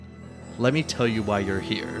let me tell you why you're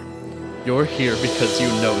here. You're here because you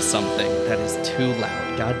know something. That is too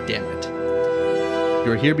loud. God damn it.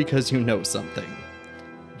 You're here because you know something.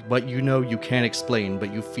 What you know you can't explain,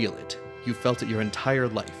 but you feel it. You felt it your entire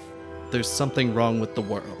life. There's something wrong with the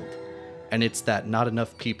world. And it's that not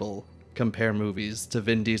enough people compare movies to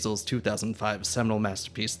Vin Diesel's 2005 seminal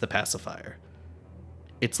masterpiece, The Pacifier.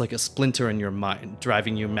 It's like a splinter in your mind,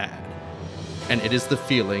 driving you mad. And it is the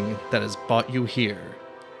feeling that has brought you here,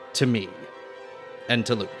 to me, and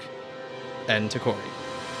to Luke, and to Kory,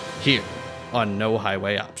 here on No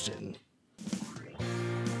Highway Option.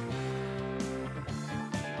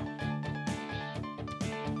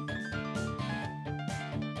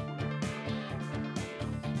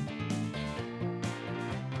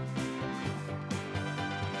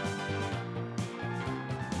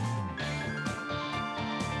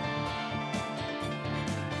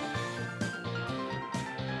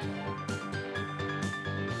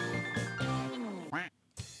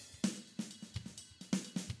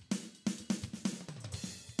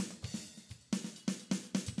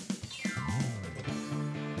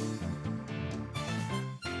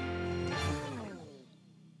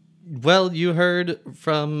 Well, you heard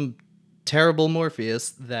from Terrible Morpheus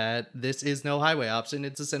that this is No Highway Option.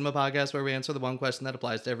 It's a cinema podcast where we answer the one question that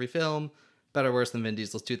applies to every film. Better or worse than Vin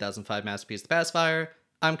Diesel's 2005 masterpiece, The Pacifier.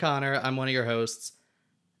 I'm Connor. I'm one of your hosts.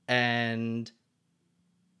 And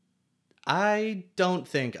I don't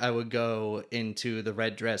think I would go into the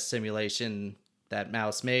red dress simulation that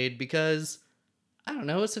Mouse made because, I don't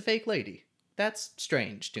know, it's a fake lady. That's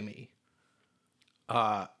strange to me.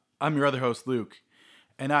 I'm your other host, Luke.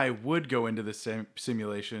 And I would go into the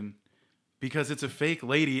simulation because it's a fake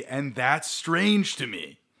lady, and that's strange to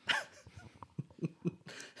me.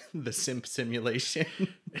 The simp simulation.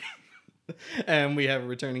 And we have a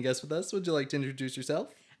returning guest with us. Would you like to introduce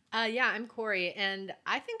yourself? Yeah, I'm Kory, and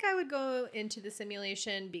I think I would go into the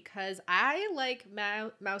simulation because I like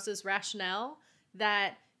Mouse's rationale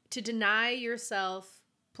that to deny yourself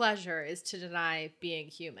pleasure is to deny being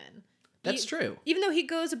human. That's true. Even though he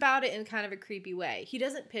goes about it in kind of a creepy way. He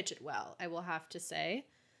doesn't pitch it well, I will have to say.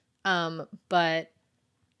 But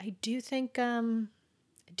I do think I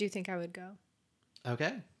would go.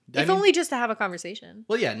 Okay. If only just to have a conversation.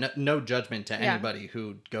 Well, yeah, no judgment to anybody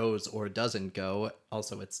who goes or doesn't go.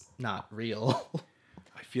 Also, it's not real.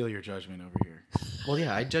 I feel your judgment over here. Well,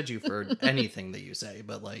 yeah, I judge you for anything that you say,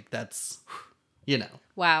 but like that's, you know.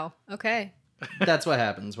 Wow. Okay. That's what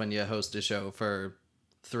happens when you host a show for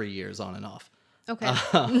 3 years on and off. Okay.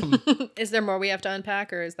 Is there more we have to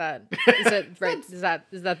unpack, or is it right? Is that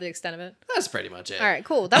the extent of it? That's pretty much it. All right,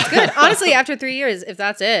 cool. That's good. Honestly, after 3 years, if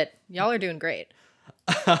that's it, y'all are doing great.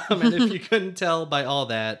 And if you couldn't tell by all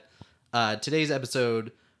that, today's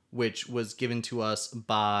episode, which was given to us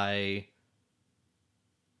by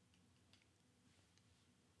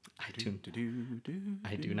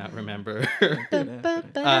I do not remember.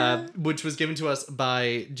 Which was given to us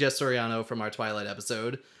by Jess Soriano from our Twilight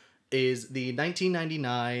episode, is the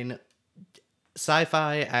 1999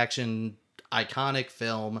 sci-fi action iconic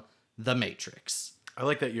film, The Matrix. I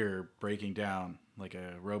like that you're breaking down like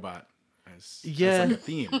a robot as like a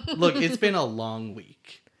theme. Look, it's been a long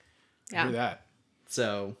week. Yeah. I hear that.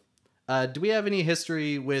 So, do we have any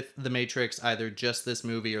history with The Matrix, either just this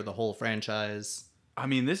movie or the whole franchise? I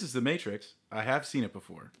mean, this is The Matrix. I have seen it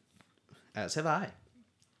before. As have I.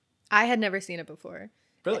 I had never seen it before.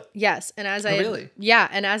 Really? Yes, and as I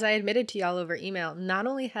admitted to y'all over email, not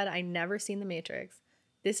only had I never seen The Matrix,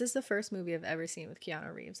 this is the first movie I've ever seen with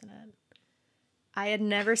Keanu Reeves in it. I had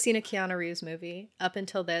never seen a Keanu Reeves movie up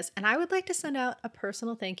until this, and I would like to send out a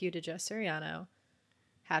personal thank you to Jess Soriano,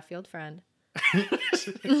 Hatfield friend,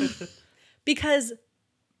 because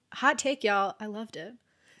hot take, y'all, I loved it.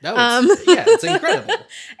 No, it's incredible.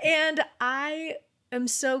 And I am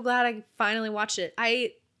so glad I finally watched it.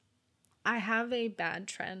 I have a bad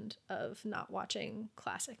trend of not watching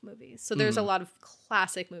classic movies. So there's a lot of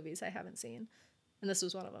classic movies I haven't seen. And this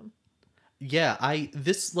was one of them. Yeah,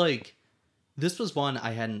 this was one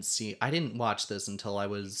I hadn't seen. I didn't watch this until it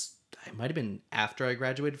might have been after I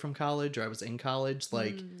graduated from college or I was in college.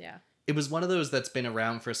 It was one of those that's been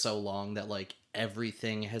around for so long that like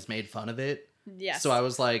everything has made fun of it. Yes. So I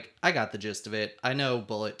was like, I got the gist of it. I know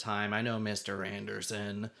Bullet Time. I know Mr.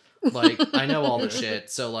 Anderson. Like, I know all the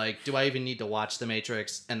shit. So, like, do I even need to watch The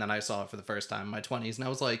Matrix? And then I saw it for the first time in my 20s. And I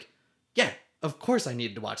was like, yeah, of course I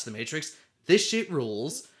needed to watch The Matrix. This shit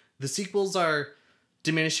rules. The sequels are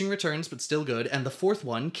diminishing returns, but still good. And the fourth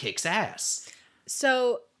one kicks ass.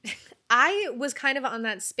 So I was kind of on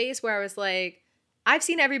that space where I was like, I've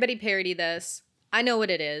seen everybody parody this. I know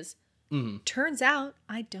what it is. Turns out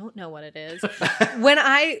I don't know what it is.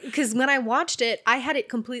 Because when I watched it, I had it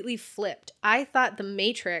completely flipped. I thought The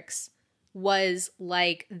Matrix was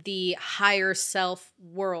like the higher self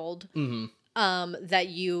world. That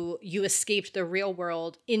you escaped the real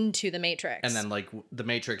world into the Matrix. And then like the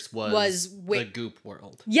Matrix was the goop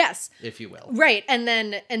world. Yes. If you will. Right.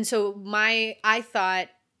 And so I thought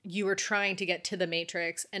you were trying to get to the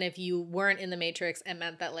Matrix, and if you weren't in the Matrix, it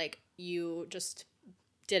meant that like you just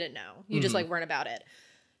didn't know. You just like weren't about it.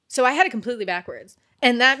 So I had it completely backwards.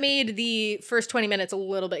 And that made the first 20 minutes a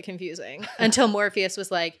little bit confusing until Morpheus was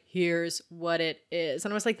like, here's what it is.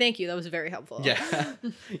 And I was like, thank you. That was very helpful. Yeah.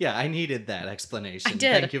 Yeah, I needed that explanation. I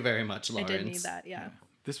did. Thank you very much, Lawrence. I did need that, yeah.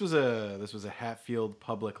 This was a Hatfield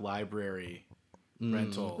Public Library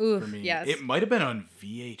rental for me. Yes. It might have been on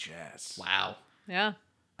VHS. Wow. Yeah.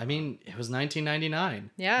 I mean, it was 1999.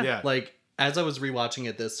 Yeah. Yeah. Like, as I was rewatching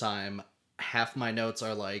it this time, half my notes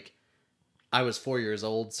are like, I was 4 years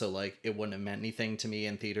old, so like it wouldn't have meant anything to me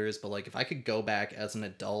in theaters. But like if I could go back as an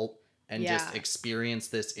adult and just experience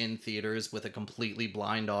this in theaters with a completely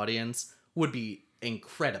blind audience, would be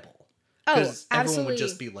incredible. Oh, Because everyone absolutely. would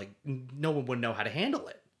just be like, no one would know how to handle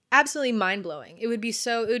it. Absolutely mind-blowing. It would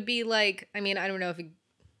be like, I mean, I don't know if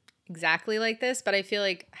exactly like this, but I feel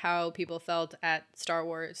like how people felt at Star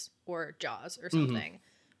Wars or Jaws or something,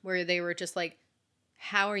 where they were just like,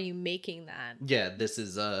 how are you making that? Yeah, this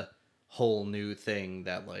is a whole new thing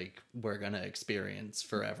that like we're gonna experience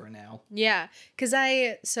forever now. Yeah, because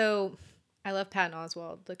I love Patton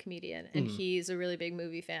Oswalt, the comedian, and he's a really big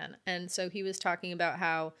movie fan. And so he was talking about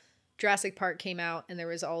how Jurassic Park came out and there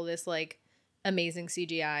was all this like amazing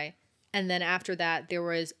CGI. And then after that, there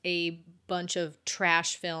was a bunch of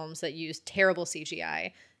trash films that used terrible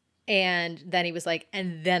CGI. And then he was like,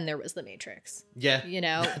 and then there was The Matrix. Yeah, You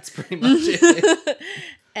know? that's pretty much it.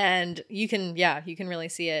 And you can really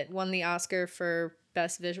see it. Won the Oscar for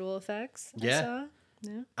Best Visual Effects. Yeah.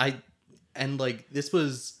 Yeah.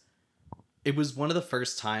 It was one of the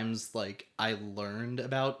first times like I learned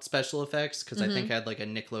about special effects because I think I had like a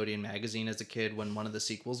Nickelodeon magazine as a kid when one of the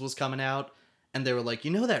sequels was coming out, and they were like,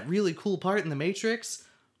 you know that really cool part in The Matrix?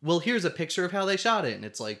 Well, here's a picture of how they shot it, and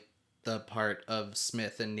it's like the part of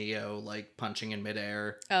Smith and Neo like punching in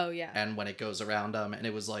midair. Oh yeah. And when it goes around them, and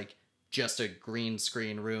it was like just a green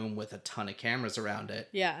screen room with a ton of cameras around it.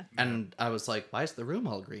 Yeah. And I was like, why is the room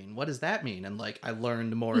all green? What does that mean? And like I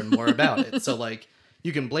learned more and more about it. So like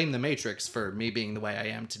you can blame The Matrix for me being the way I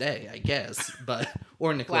am today, I guess.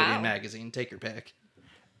 Or Nickelodeon magazine, take your pick.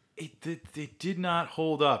 It did not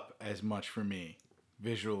hold up as much for me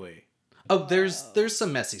visually. Oh, there's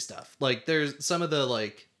some messy stuff. Like there's some of the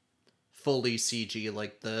like fully CG,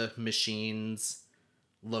 like the machines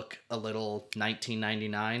look a little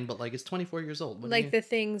 1999, but like it's 24 years old. Like the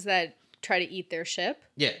things that try to eat their ship.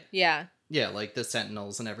 Yeah. Yeah. Yeah, like the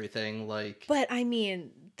Sentinels and everything. Like, but I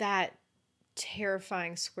mean that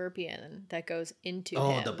terrifying scorpion that goes into him.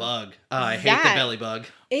 Oh, the bug. I hate the belly bug.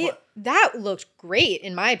 That looked great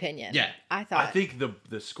in my opinion. Yeah. I thought. I think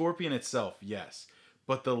the scorpion itself, yes,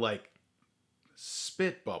 but the like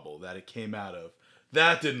spit bubble that it came out of,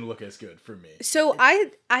 that didn't look as good for me. So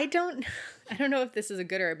I don't know if this is a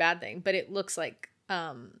good or a bad thing, but it looks like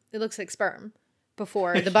sperm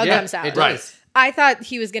before the bug comes out. It does. I thought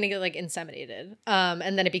he was gonna get like inseminated,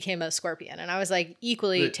 and then it became a scorpion, and I was like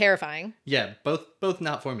equally terrifying. Yeah, both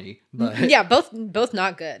not for me, but yeah, both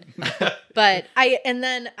not good. But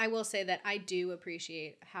I will say that I do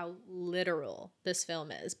appreciate how literal this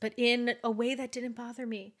film is, but in a way that didn't bother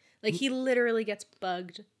me. Like he literally gets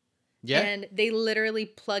bugged. Yeah. And they literally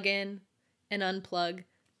plug in and unplug.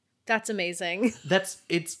 That's amazing.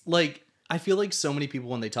 It's like, I feel like so many people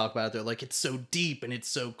when they talk about it, they're like, it's so deep and it's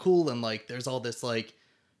so cool. And like, there's all this like,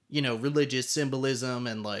 you know, religious symbolism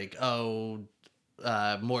and like,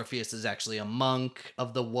 Morpheus is actually a monk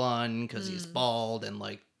of the one because he's bald and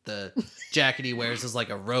like the jacket he wears is like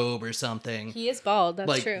a robe or something. He is bald. That's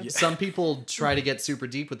like, true. Some people try to get super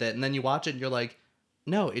deep with it. And then you watch it and you're like,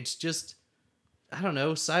 no, it's just, I don't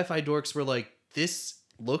know, sci-fi dorks were like, this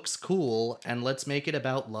looks cool, and let's make it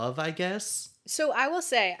about love, I guess. So I will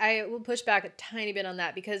say, I will push back a tiny bit on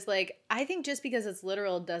that, because like, I think just because it's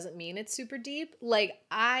literal doesn't mean it's super deep. Like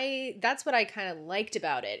that's what I kind of liked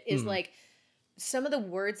about it, is like, some of the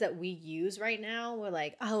words that we use right now, we're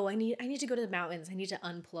like, oh, I need to go to the mountains, I need to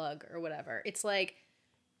unplug or whatever. It's like,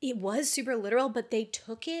 it was super literal, but they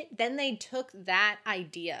took that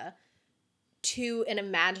idea to an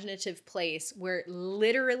imaginative place where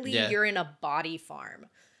literally you're in a body farm.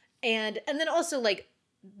 And then also like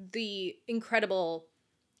the incredible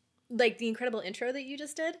intro that you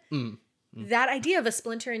just did, that idea of a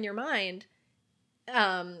splinter in your mind,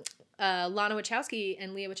 Lana Wachowski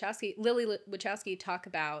and Lily Wachowski talk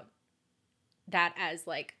about that as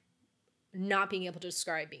like not being able to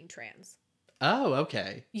describe being trans. Oh,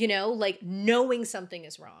 okay. You know, like knowing something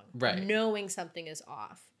is wrong. Right. Knowing something is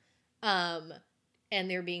off. And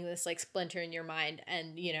there being this like splinter in your mind.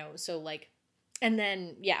 And, you know, so like, and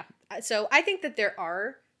then, yeah. So I think that there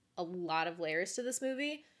are a lot of layers to this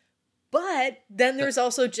movie. But then there's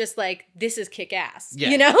also just like, this is kick ass,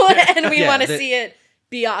 you know? And we want to see it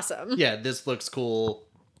be awesome. Yeah, this looks cool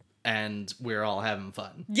and we're all having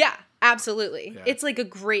fun. Yeah, absolutely. Yeah. It's like a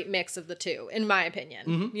great mix of the two, in my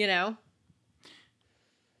opinion, you know?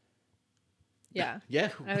 Yeah. Yeah.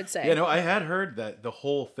 I would say. Yeah, no, I had heard that the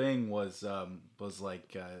whole thing was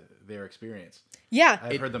like their experience. Yeah.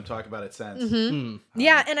 I've heard them talk about it since.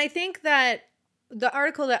 Yeah, and I think that the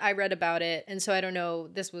article that I read about it, and so I don't know,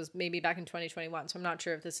 this was maybe back in 2021, so I'm not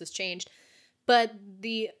sure if this has changed, but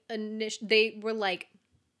they were like,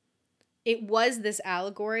 it was this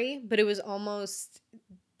allegory, but it was almost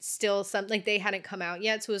still something, like they hadn't come out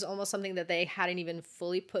yet, so it was almost something that they hadn't even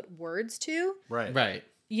fully put words to. Right.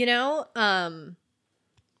 You know?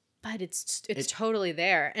 But it's totally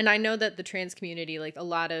there. And I know that the trans community, like a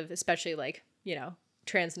lot of, especially like, you know,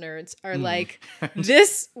 trans nerds are like,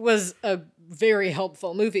 this was a very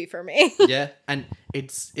helpful movie for me. Yeah, and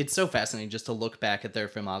it's so fascinating just to look back at their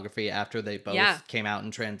filmography after they both came out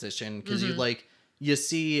and transitioned, because you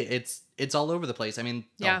see it's all over the place. I mean,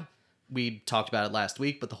 we talked about it last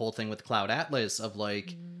week, but the whole thing with Cloud Atlas of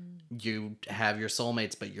like, you have your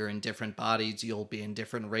soulmates, but you're in different bodies. You'll be in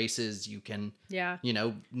different races. You can, you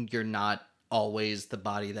know, you're not always the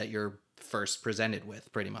body that you're first presented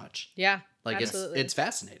with, pretty much. Yeah, like absolutely. it's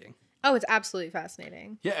fascinating. Oh, it's absolutely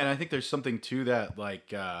fascinating. Yeah, and I think there's something to that,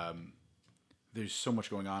 like, there's so much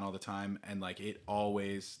going on all the time, and like it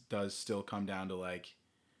always does still come down to like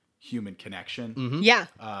human connection. Yeah.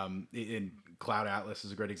 In Cloud Atlas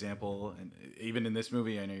is a great example, and even in this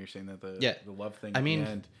movie, I know you're saying that the love thing. I mean, at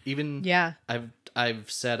the end. even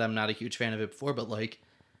I've said I'm not a huge fan of it before, but like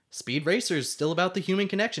Speed Racer is still about the human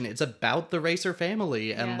connection. It's about the racer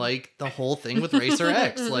family and like the whole thing with Racer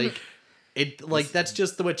X. Like it, like that's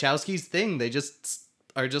just the Wachowskis' thing. They just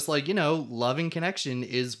are just like, you know, loving connection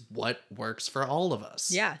is what works for all of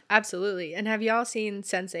us. Yeah, absolutely. And have y'all seen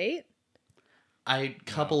Sense8?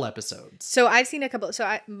 Couple episodes. So I've seen a couple.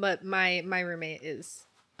 But my roommate is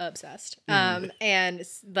obsessed, and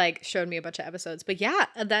like showed me a bunch of episodes. But yeah,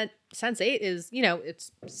 that Sense8 is, you know,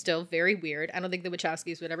 it's still very weird. I don't think the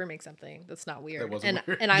Wachowskis would ever make something that's not weird, That wasn't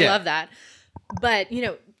weird. and I love that. But you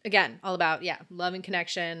know, again, all about love and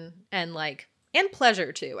connection and like and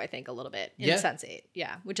pleasure too. I think a little bit in Sense8,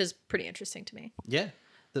 which is pretty interesting to me. Yeah.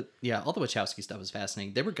 All the Wachowski stuff is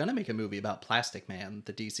fascinating. They were going to make a movie about Plastic Man,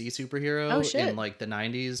 the DC superhero, in like the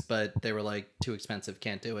 90s, but they were like, too expensive,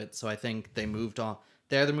 can't do it. So I think they moved on.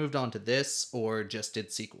 They either moved on to this or just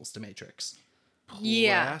did sequels to Matrix.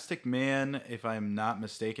 Plastic Man, if I'm not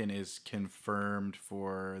mistaken, is confirmed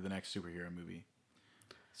for the next superhero movie.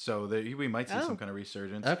 So we might see some kind of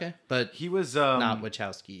resurgence. Okay, but he was not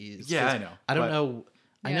Wachowski's. Yeah, I know. I don't know.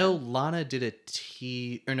 I know Lana did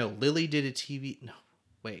Lily did a TV. No.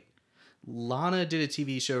 Wait, Lana did a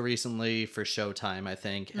TV show recently for Showtime, I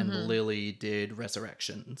think, and Lily did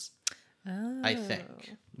Resurrections. Oh. I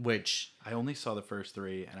think, which I only saw the first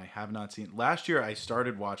 3, and I have not seen. Last year, I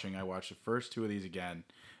started watching. I watched the first 2 of these again,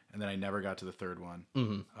 and then I never got to the third one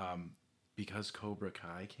because Cobra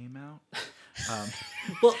Kai came out.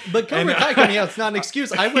 Well, but Cobra Kai coming out is not an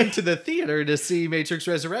excuse. I went to the theater to see Matrix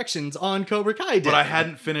Resurrections on Cobra Kai Day. But I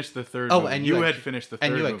hadn't finished the third. movie. And you had finished the third.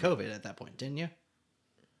 And you had movie. COVID at that point, didn't you?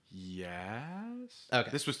 Yes.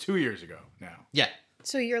 Okay. This was 2 years ago now. Yeah.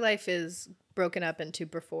 So your life is broken up into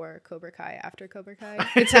before Cobra Kai, after Cobra Kai.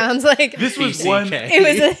 It sounds like this was BCK. one.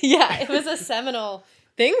 It was a seminal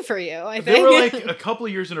thing for you. I think there were like a couple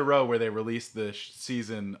of years in a row where they released the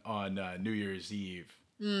season on New Year's Eve.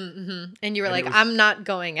 Mm-hmm. And you were like, I'm not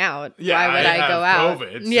going out. Yeah, why would I go out?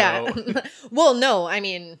 COVID, yeah. Well, no, I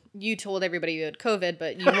mean, you told everybody you had COVID,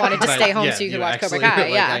 but you wanted to stay home so you could watch Cobra Kai.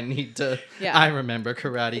 Like, I need to. Yeah. I remember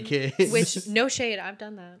Karate Kid. Which, no shade, I've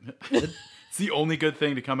done that. It's the only good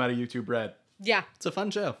thing to come out of YouTube Red. Yeah. It's a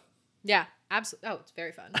fun show. Yeah, absolutely. Oh, it's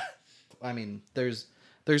very fun. I mean, there's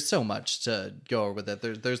so much to go over with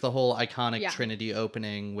it. There's the whole iconic Trinity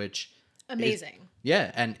opening, which amazing.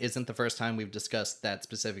 And isn't the first time we've discussed that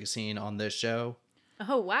specific scene on this show.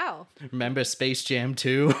 Oh, wow. Remember Space Jam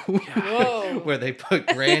 2? Whoa. Where they put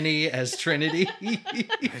Granny as Trinity?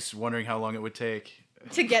 I was wondering how long it would take.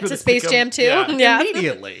 To get to Space Jam 2? Yeah.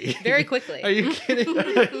 Immediately. Very quickly. Are you kidding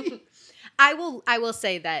me? I will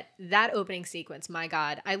say that opening sequence, my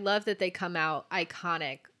God, I love that they come out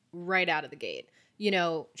iconic right out of the gate. You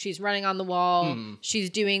know, she's running on the wall.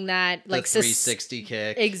 She's doing that like the 360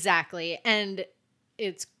 kick. Exactly. And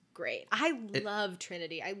it's great. I love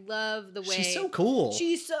Trinity. I love the way she's so cool.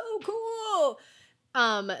 She's so cool.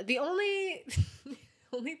 The only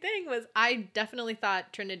thing was I definitely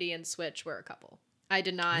thought Trinity and Switch were a couple. I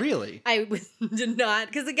did not. Really? Did not.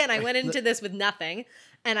 Because again, I went into this with nothing.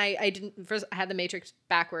 And I didn't. First, I had the Matrix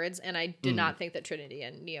backwards, and I did not think that Trinity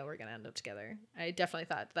and Neo were going to end up together. I definitely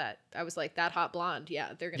thought that. I was like, that hot blonde.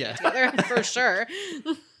 Yeah, they're going to get together for sure.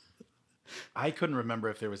 I couldn't remember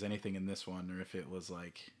if there was anything in this one or if it was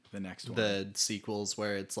like the next one. The sequels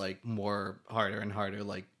where it's like more harder and harder.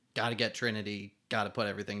 Like, gotta get Trinity, gotta put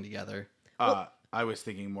everything together. I was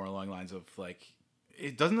thinking more along the lines of like,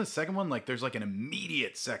 doesn't the second one, like, there's like an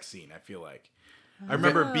immediate sex scene, I feel like. I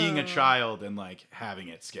remember being a child and like having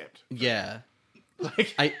it skipped. Yeah.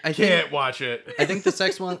 Like, I can't watch it. I think the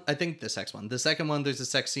second one, there's a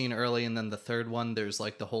sex scene early, and then the third one, there's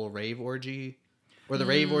like the whole rave orgy. Or the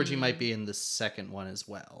rave orgy might be in the second one as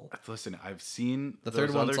well. Listen, I've seen the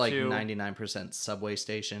third one's like 99% subway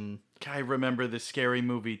station. I remember the Scary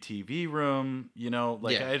Movie TV room. You know,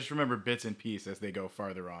 like Yeah. I just remember bits and pieces as they go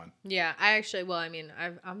farther on. Yeah, I actually. Well, I mean,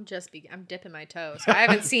 I'm dipping my toe. So I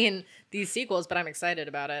haven't seen these sequels, but I'm excited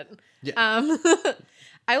about it. Yeah.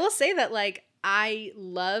 I will say that like I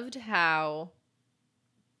loved how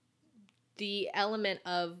the element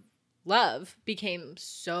of love became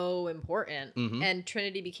so important and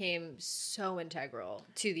Trinity became so integral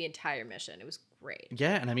to the entire mission. It was great.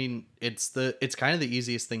 Yeah, and I mean, it's kind of the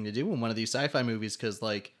easiest thing to do in one of these sci-fi movies because,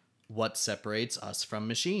 like, what separates us from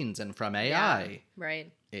machines and from AI? Yeah,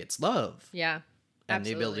 right. It's love. Yeah, and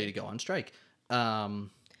absolutely. the ability to go on strike.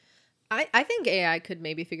 I think AI could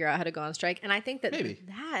maybe figure out how to go on strike, and I think that maybe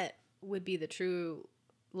that would be the true,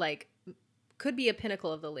 like, could be a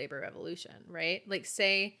pinnacle of the labor revolution, right? Like,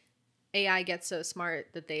 say AI gets so smart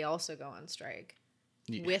that they also go on strike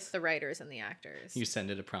with the writers and the actors. You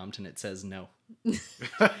send it a prompt and it says no.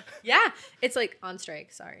 Yeah, it's like on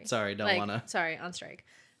strike. Sorry, don't wanna. Sorry, on strike.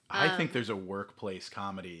 I think there's a workplace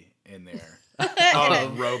comedy in there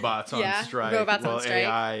of robots on strike. Robots on strike.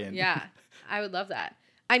 AI and Yeah, I would love that.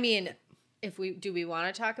 I mean, if we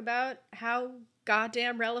want to talk about how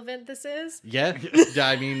goddamn relevant this is? Yeah,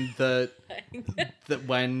 I mean the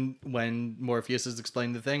when Morpheus is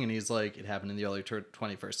explaining the thing and he's like, it happened in the early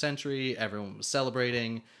 21st century. Everyone was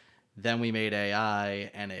celebrating. Then we made AI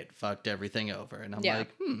and it fucked everything over. And I'm like,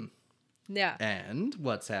 Yeah. And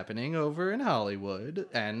what's happening over in Hollywood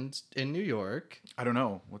and in New York? I don't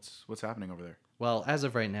know what's happening over there. Well, as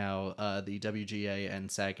of right now, the WGA and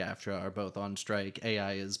SAG-AFTRA are both on strike.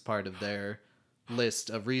 AI is part of their list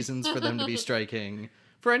of reasons for them to be striking.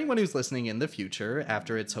 For anyone who's listening in the future,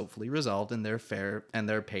 after it's hopefully resolved and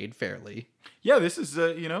they're paid fairly. Yeah, this is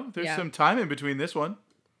there's some time in between this one.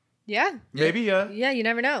 Yeah. Maybe. Yeah, you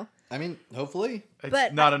never know. I mean, hopefully.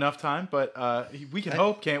 It's not enough time, but we can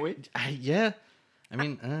hope, can't we? Yeah. I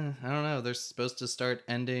mean, I don't know. They're supposed to start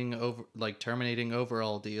terminating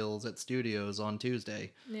overall deals at studios on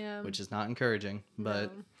Tuesday. Yeah. Which is not encouraging,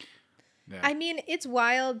 but. No. Yeah. I mean, it's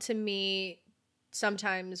wild to me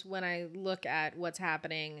sometimes when I look at what's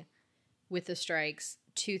happening with the strikes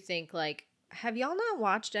to think like, have y'all not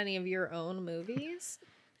watched any of your own movies?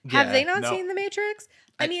 Yeah, have they not seen The Matrix?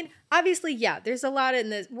 I mean, obviously, yeah, there's a lot in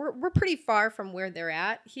this. We're pretty far from where they're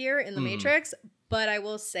at here in The Matrix, but I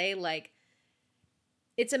will say, like,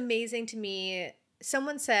 it's amazing to me.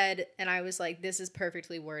 Someone said, and I was like, this is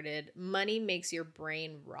perfectly worded, money makes your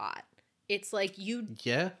brain rot. It's like you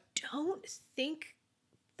don't think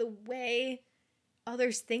the way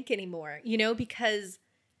others think anymore, because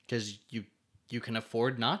you can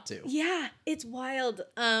afford not to. Yeah, it's wild.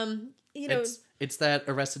 It's that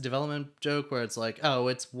Arrested Development joke where it's like, oh,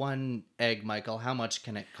 it's one egg, Michael. How much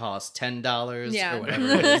can it cost? $10 or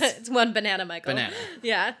whatever it is. It's one banana, Michael. Banana.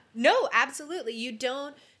 Yeah. No, absolutely.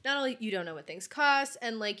 Not only you don't know what things cost,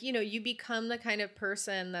 and you become the kind of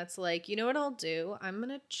person that's like, you know what I'll do? I'm going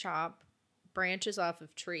to chop branches off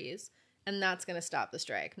of trees, and that's going to stop the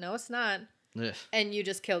strike. No, it's not. Ugh. And you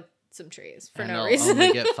just killed some trees for no reason. I'll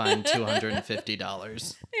only get fined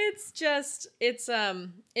 $250.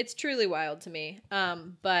 It's truly wild to me.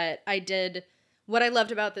 But what I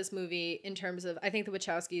loved about this movie in terms of, I think the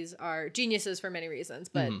Wachowskis are geniuses for many reasons,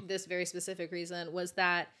 but this very specific reason was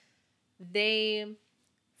that they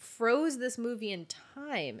froze this movie in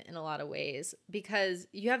time in a lot of ways, because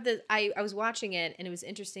you have I was watching it and it was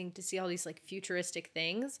interesting to see all these like futuristic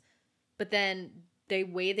things, but then the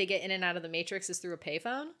way they get in and out of the Matrix is through a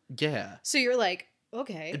payphone. Yeah. So you're like,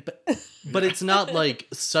 okay. But it's not like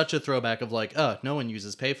such a throwback of like, oh, no one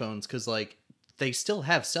uses payphones, because like they still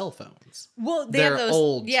have cell phones. Well, they're have those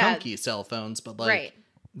old, chunky cell phones, but like right.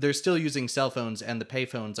 they're still using cell phones, and the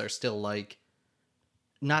payphones are still like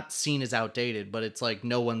not seen as outdated, but it's like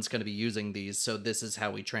no one's going to be using these, so this is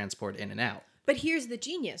how we transport in and out. But here's the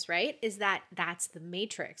genius, right? Is that that's the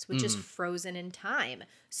Matrix, which is frozen in time.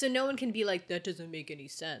 So no one can be like, that doesn't make any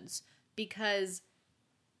sense, because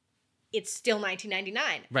it's still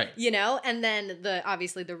 1999. Right. You know? And then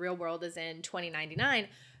obviously the real world is in 2199.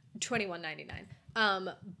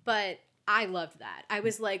 But I loved that. I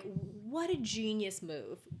was like, what a genius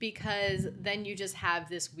move, because then you just have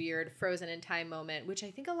this weird frozen in time moment, which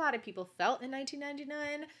I think a lot of people felt in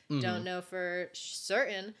 1999. Don't know for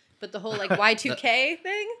certain, but the whole like Y2K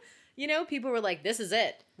thing, you know, people were like, this is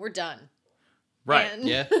it. We're done. Right. And,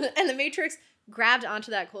 Yeah. And the Matrix grabbed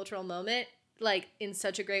onto that cultural moment like in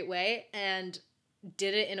such a great way and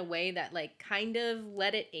did it in a way that like kind of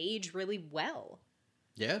let it age really well.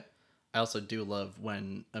 Yeah. I also do love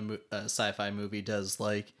when a sci-fi movie does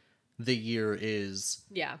like the year is,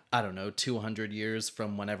 I don't know, 200 years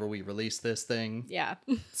from whenever we release this thing. Yeah.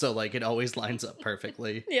 So like it always lines up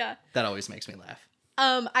perfectly. Yeah. That always makes me laugh.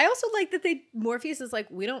 I also like that Morpheus is like,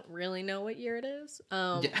 we don't really know what year it is.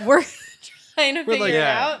 We're trying to figure it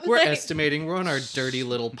out. We're like, estimating. We're on our dirty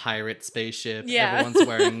little pirate spaceship. Yeah. Everyone's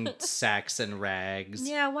wearing sacks and rags.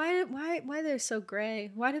 Yeah, why they're so gray?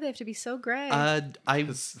 Why do they have to be so gray?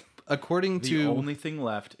 According to the only thing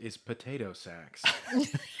left is potato sacks.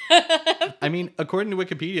 I mean, according to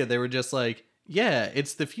Wikipedia, they were just like, yeah,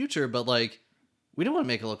 it's the future, but like, we don't want to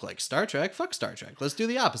make it look like Star Trek. Fuck Star Trek. Let's do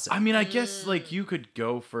the opposite. I mean, I guess like you could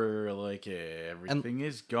go for like everything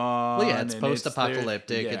is gone. Well, yeah, it's and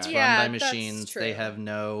post-apocalyptic. Yeah. It's run Yeah, by that's machines. true. They have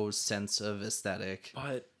no sense of aesthetic.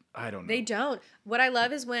 But I don't know. They don't. What I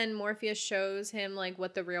love is when Morpheus shows him like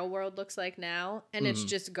what the real world looks like now, and it's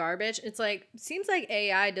just garbage. It's like, seems like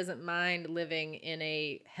AI doesn't mind living in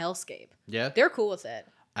a hellscape. Yeah. They're cool with it.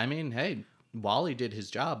 I mean, hey, Wally did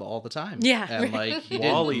his job all the time. Yeah. And like, he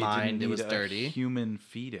Wally didn't mind didn't it was need a dirty. human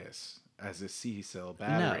fetus as a C-cell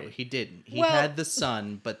battery. No, he didn't. He Well- had the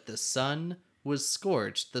sun, but the sun was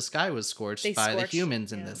scorched. The sky was scorched They by the scorched-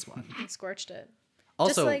 humans in yeah. this one. He scorched it.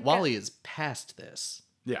 Also, like, Wally is past this.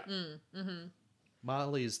 Yeah,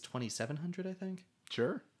 Wally is 2,700, I think.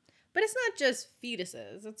 sure. But it's not just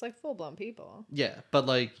fetuses. It's like full-blown people. Yeah, but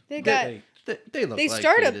like They got... they look They like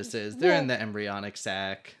start a- fetuses. They're in well- the embryonic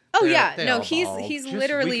sac. Oh, They're- yeah. they No, all he's bald. he's We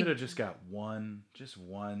literally... could have just got one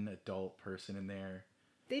adult person in there.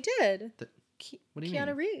 They did. What do you Keanu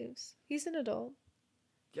mean? Reeves. He's an adult.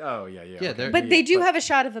 Oh yeah. Yeah, okay. they're- But they do have a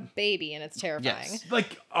shot of a baby, and it's terrifying. Yes.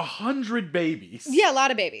 like 100 babies. Yeah, a lot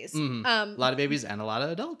of babies. Mhm. A lot of babies and a lot of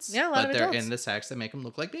adults. Yeah, a lot but of they're adults. in the sacs that make them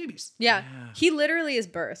look like babies. Yeah. Yeah. He literally is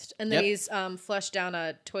birthed, and then Yep. he's flushed down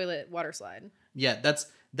a toilet water slide. Yeah,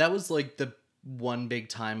 that was like the one big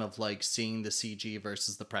time of like seeing the CG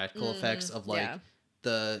versus the practical effects of like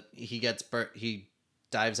yeah. he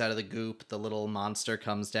dives out of the goop, the little monster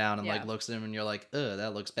comes down and like Yeah. looks at him and you're like, ugh,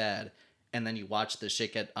 that looks bad. And then you watch the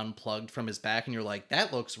shit get unplugged from his back and you're like,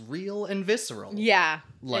 that looks real and visceral. Yeah,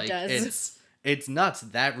 Like it does. it's nuts.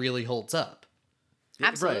 That really holds up.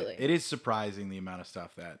 Absolutely. Right. It is surprising the amount of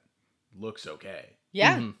stuff that looks okay.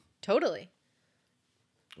 Yeah, totally.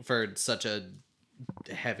 For such a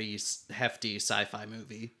hefty sci-fi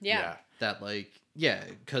movie. Yeah. That like, yeah,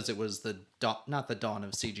 because it was not the dawn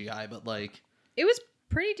of CGI, but like, It was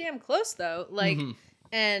pretty damn close, though. Like,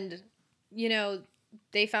 and, you know,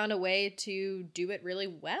 they found a way to do it really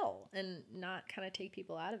well and not kind of take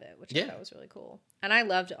people out of it, which I thought was really cool. And I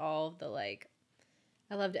loved all of the, like,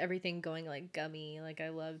 I loved everything going, like, gummy. Like, I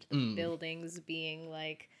loved the buildings being,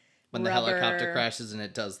 like, when rubber. the helicopter crashes and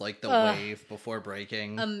it does like the wave before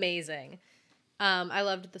breaking. Amazing. I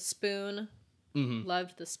loved the spoon.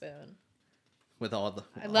 Loved the spoon. With all the...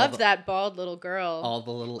 I loved that bald little girl. All the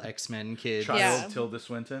little X-Men kids. Child Yeah. Tilda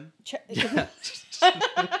Swinton. Yeah.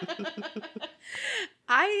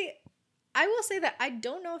 I will say that I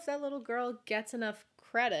don't know if that little girl gets enough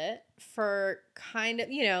credit for kind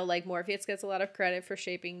of, you know, like Morpheus gets a lot of credit for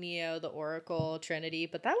shaping Neo, the Oracle, Trinity,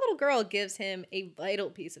 but that little girl gives him a vital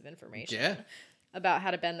piece of information about how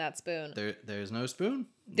to bend that spoon. There's no spoon.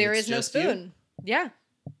 There It's is no just you, spoon. Yeah.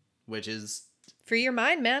 which is... Free your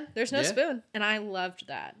mind, man. There's no Yeah. spoon. And I loved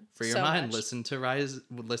that. For your so mind, much.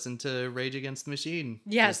 listen to Rage Against the Machine.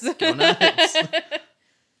 Yes. Just go nuts.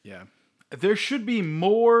 Yeah. There should be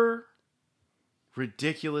more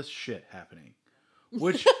ridiculous shit happening.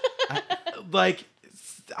 Which,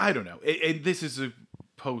 I don't know. This is a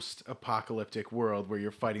post-apocalyptic world where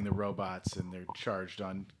you're fighting the robots and they're charged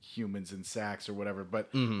on humans in sacks or whatever. But,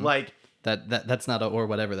 like... That's not a or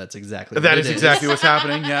whatever. That's exactly That what is it exactly what's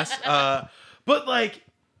happening, yes. But like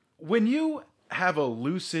when you have a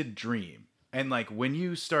lucid dream and like when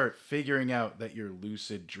you start figuring out that you're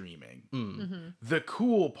lucid dreaming, the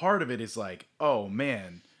cool part of it is like, oh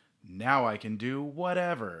man, now I can do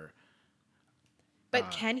whatever. But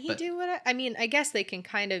can he do what? I mean, I guess they can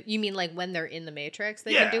kind of. You mean like when they're in the Matrix,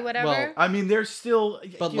 they can do whatever? Well, I mean, there's still,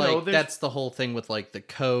 but like that's the whole thing with like the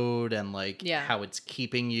code and like how it's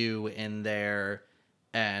keeping you in there,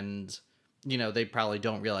 and they probably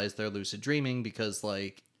don't realize they're lucid dreaming because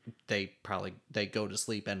like they go to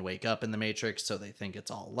sleep and wake up in the Matrix, so they think it's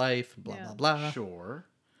all life. Blah blah blah. Sure,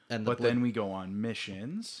 and but then we go on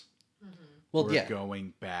missions. Well, we're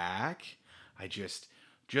going back.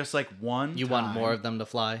 Just like one You time, want more of them to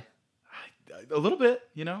fly? A little bit,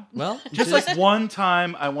 Well, just like one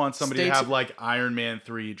time I want somebody to have like Iron Man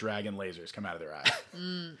 3 dragon lasers come out of their eye.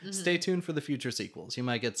 Stay tuned for the future sequels. You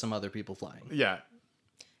might get some other people flying. Yeah.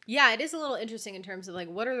 Yeah, it is a little interesting in terms of like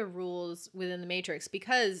what are the rules within the Matrix,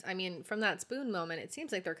 because I mean from that spoon moment it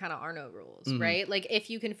seems like there kind of are no rules, right? Like if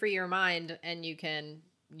you can free your mind and you can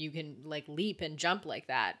like leap and jump like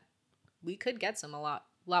that, we could get some a lot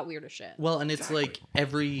weirder shit. Well, and it's like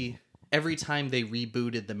every time they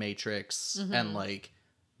rebooted the Matrix and like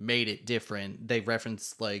made it different, they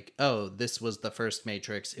referenced like, oh, this was the first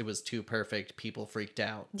Matrix, it was too perfect, people freaked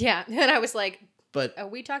out. Yeah, and I was like, but are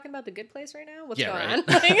we talking about the good place right now? What's going on?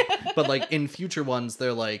 But like in future ones,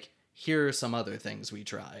 they're like, here are some other things we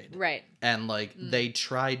tried. Right. And like they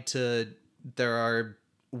tried to, there are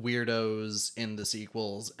weirdos in the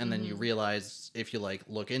sequels, and then you realize if you like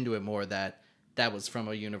look into it more that was from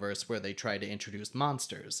a universe where they tried to introduce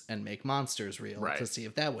monsters and make monsters real to see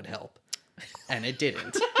if that would help. And it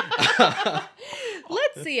didn't.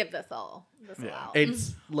 Let's see if this will help.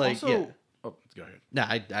 It's like, also, oh, go ahead. No,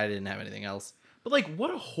 I didn't have anything else. But like, what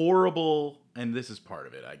a horrible, and this is part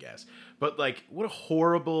of it, I guess, but like, what a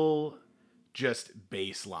horrible just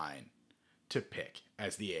baseline to pick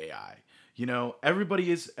as the AI. Everybody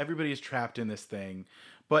is trapped in this thing,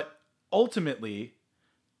 but ultimately,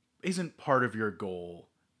 isn't part of your goal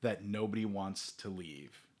that nobody wants to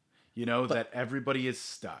leave? That everybody is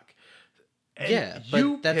stuck. And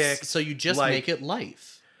so you just like, make it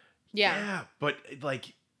life. Yeah, but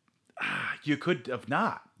like, you could have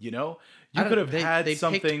not, You could have had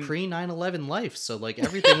something. They picked pre 9/11 life, so like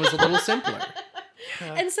everything was a little simpler.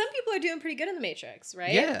 And some people are doing pretty good in the Matrix,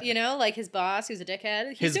 right? Yeah. Like his boss, who's a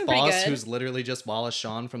dickhead. He's doing pretty good. His boss, who's literally just Wallace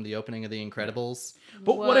Shawn from the opening of The Incredibles.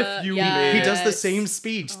 But what if you... He does the same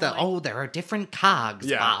speech there are different cogs,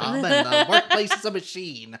 Bob, and the workplace is a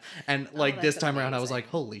machine. And like this time around, I was like,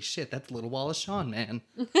 holy shit, that's little Wallace Shawn, man.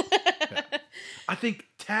 I think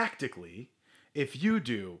tactically, if you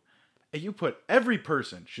put every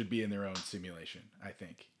person should be in their own simulation, I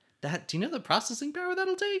think. Do you know the processing power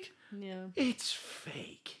that'll take? Yeah. It's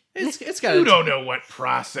fake. It's got. You don't know what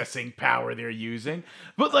processing power they're using,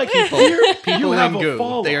 but like people you have in a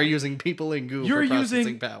goo. They are using people in goo for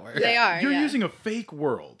processing power. They are. You're using a fake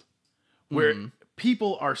world where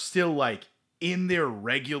people are still like in their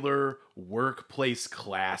regular workplace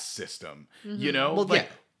class system. Well,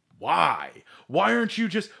 why?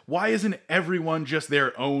 Why isn't everyone just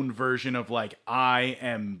their own version of like, I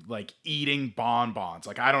am like eating bonbons.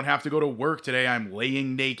 Like I don't have to go to work today. I'm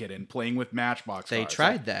laying naked and playing with Matchbox They cars.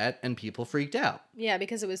 tried that and people freaked out. Yeah,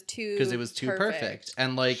 because it was too perfect.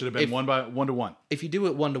 And like should have been 1-to-1. If you do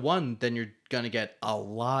it 1-to-1, then you're going to get a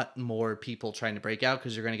lot more people trying to break out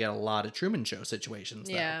because you're going to get a lot of Truman Show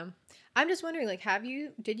situations. Yeah. I'm just wondering, like,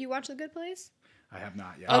 did you watch The Good Place? I have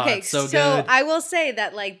not yet. Okay, so good. I will say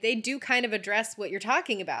that like they do kind of address what you're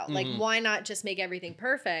talking about. Like, why not just make everything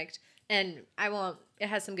perfect? And it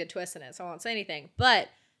has some good twists in it, so I won't say anything. But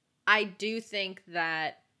I do think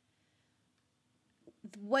that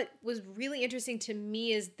what was really interesting to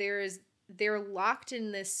me is they're locked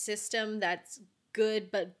in this system that's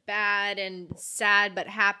good but bad and sad but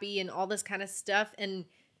happy and all this kind of stuff. And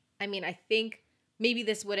I mean, I think maybe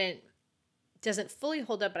this doesn't fully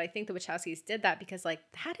hold up, but I think the Wachowskis did that because like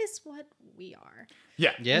that is what we are.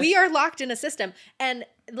 Yeah. We are locked in a system. And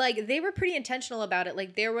like they were pretty intentional about it.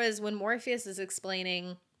 Like there was when Morpheus is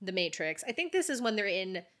explaining the Matrix, I think this is when they're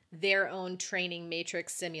in their own training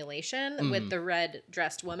Matrix simulation with the red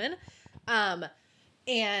dressed woman.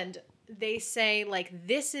 And they say like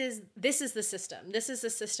this is the system. This is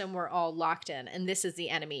the system we're all locked in and this is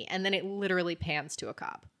the enemy. And then it literally pans to a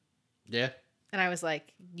cop. Yeah. And I was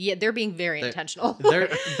like, yeah, they're being very intentional. they're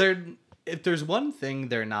if there's one thing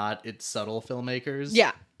they're not, it's subtle filmmakers.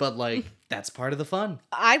 Yeah. But like that's part of the fun.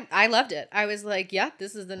 I loved it. I was like, yeah,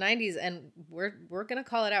 this is the 90s and we're going to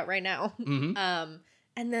call it out right now.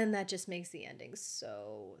 And then that just makes the ending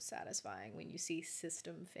so satisfying when you see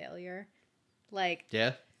system failure. Like,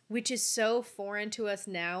 Yeah. which is so foreign to us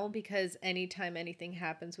now because anytime anything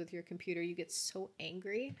happens with your computer, you get so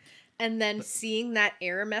angry. And then seeing that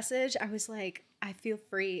error message, I was like, I feel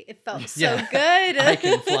free. It felt so good. I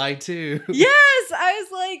can fly too. Yes. I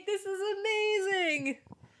was like, this is amazing.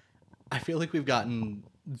 I feel like we've gotten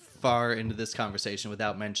far into this conversation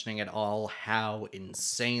without mentioning at all how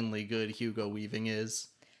insanely good Hugo Weaving is.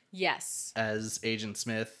 Yes. As Agent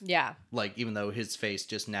Smith. Yeah. Like, even though his face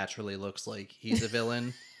just naturally looks like he's a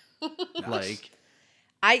villain. Like,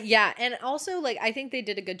 and also, like, I think they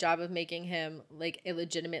did a good job of making him, like, a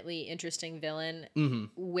legitimately interesting villain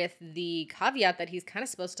with the caveat that he's kind of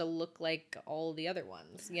supposed to look like all the other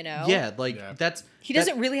ones, you know? Yeah, like, He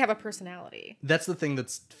doesn't really have a personality. That's the thing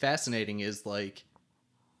that's fascinating is, like,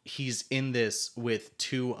 he's in this with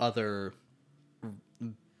 2 other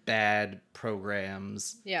bad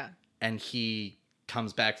programs. Yeah. And he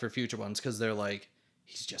comes back for future ones because they're like,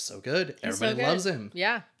 he's just so good. He's Everybody so good. loves him.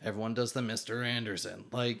 Yeah. Everyone does the Mr. Anderson.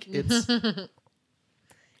 Like, it's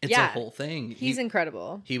a whole thing. He's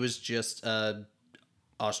incredible. He was just a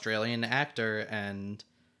Australian actor and,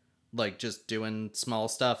 like, just doing small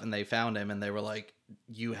stuff, and they found him and they were like,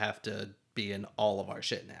 you have to be in all of our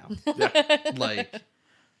shit now.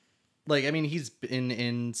 Like, I mean, he's been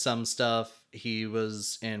in some stuff. He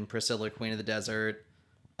was in Priscilla, Queen of the Desert.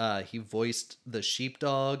 He voiced the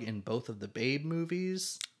sheepdog in both of the Babe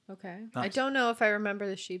movies. Okay. Nice. I don't know if I remember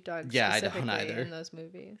the sheepdog Yeah, I specifically don't either. in those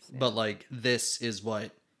movies. Yeah. But, like, this is what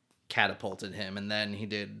catapulted him. And then he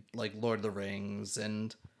did, like, Lord of the Rings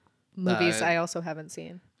and... Movies I also haven't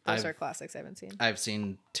seen. Those I've- are classics I haven't seen. I've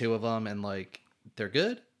seen 2 of them, and, like, they're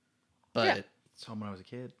good. But, Saw him when I was a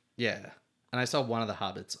kid. yeah. And I saw one of the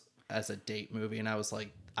Hobbits as a date movie, and I was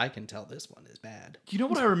like, I can tell this one is bad. You know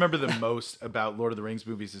what I remember the most about Lord of the Rings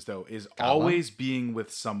movies is always being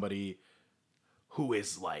with somebody who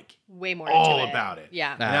is like Way more all into it. about it.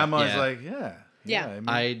 Yeah. And I'm always Yeah. like, Yeah.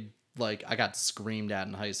 I mean, I got screamed at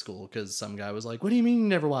in high school because some guy was like, what do you mean you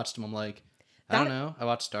never watched them? I'm like, I don't know. I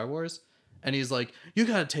watched Star Wars. And he's like, you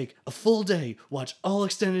got to take a full day, watch all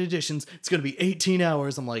extended editions. It's going to be 18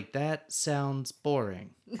 hours. I'm like, that sounds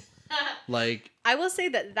boring. Like, I will say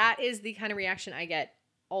that is the kind of reaction I get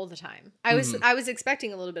all the time. I was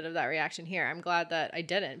expecting a little bit of that reaction here. I'm glad that I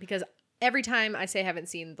didn't, because every time I say I haven't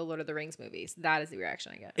seen the Lord of the Rings movies, that is the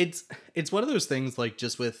reaction I get. it's one of those things, like,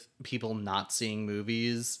 just with people not seeing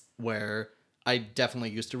movies, where I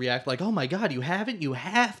definitely used to react like, oh my God, you haven't? You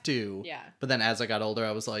have to. Yeah. But then as I got older,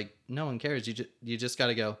 I was like, no one cares. You just got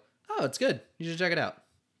to go, oh, it's good. You should check it out.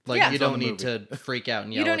 Like, Yeah. you It's on don't the need to freak out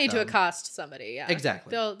and yell You don't at need to them. accost somebody. Yeah.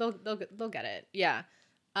 Exactly. They'll get it. Yeah.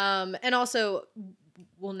 And also,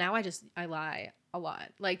 well, now I lie a lot.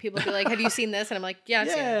 Like, people be like, have you seen this? And I'm like, yeah, I've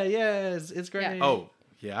seen it. Yeah, it's great. Yeah. oh,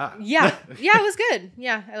 yeah. Yeah. Yeah, it was good.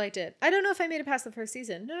 Yeah, I liked it. I don't know if I made it past the first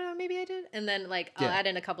season. No, maybe I did. And then, like, I'll Yeah. add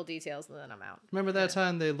in a couple details and then I'm out. Remember that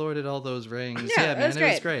time they lorded all those rings? Yeah, man, it was it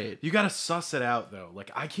was great. You got to suss it out, though.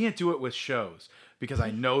 Like, I can't do it with shows because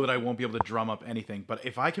I know that I won't be able to drum up anything. But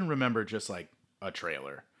if I can remember just, like, a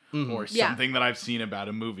trailer or Yeah. something that I've seen about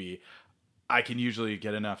a movie, I can usually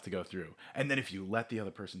get enough to go through. And then if you let the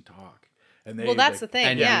other person talk. And they, Well, that's like, the thing.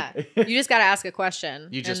 and Yeah. You just got to ask a question.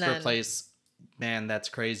 You just and then- replace, man, that's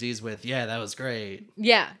crazies with, yeah, that was great.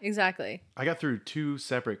 Yeah, exactly. I got through 2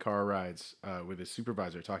 separate car rides with a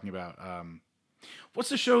supervisor talking about what's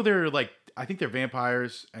the show? They're like, I think they're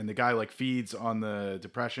vampires, and the guy like feeds on the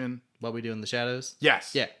depression. What We Do in the Shadows?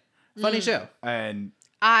 Yes. Yeah. Funny show. And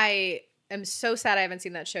I am so sad I haven't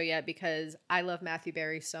seen that show yet because I love Matthew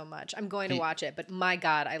Berry so much. I'm going to watch it, but my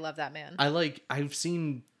God, I love that man. I've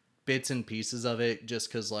seen bits and pieces of it just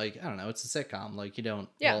because, like, I don't know, it's a sitcom. Like, you don't,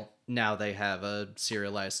 Yeah. well, now they have a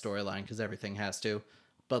serialized storyline because everything has to.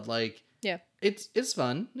 But, like, Yeah. it's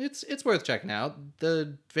fun. It's worth checking out.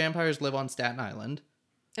 The vampires live on Staten Island.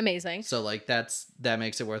 Amazing. So, like, that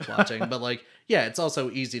makes it worth watching. But, like, yeah, it's also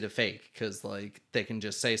easy to fake because, like, they can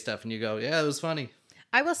just say stuff and you go, yeah, it was funny.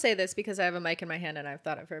 I will say this because I have a mic in my hand and I've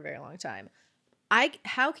thought it for a very long time.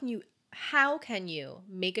 How can you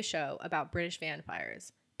make a show about British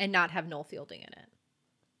vampires and not have Noel Fielding in it?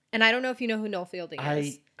 And I don't know if you know who Noel Fielding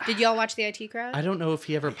is. Did y'all watch the IT Crowd? I don't know if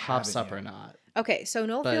he ever pops haven't up or yet. not. Okay, so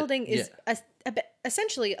Noel But, Fielding is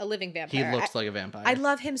essentially a living He vampire. looks like a vampire. I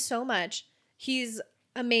love him so much. He's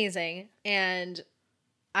amazing, and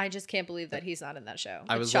I just can't believe that he's not in that show.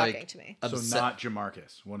 I It's was shocking like, to me. so not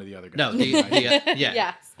Jamarcus, one of the other guys. No, yeah.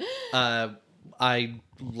 Yes. I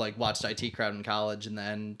like watched IT Crowd in college, and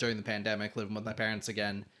then during the pandemic, living with my parents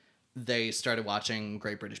again, they started watching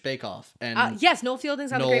Great British Bake Off, and Yes, Noel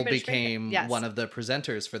Fielding's on the Noel Great British Bake became Off. Yes. one of the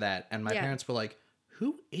presenters for that, and my Yeah. parents were like,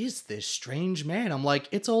 "Who is this strange man?" I'm like,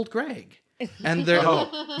 "It's old Greg." And they're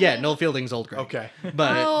Noel Fielding's old Greg. Okay.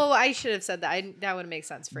 But I should have said that. That would make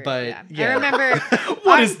sense for you. But, Yeah. yeah. I remember.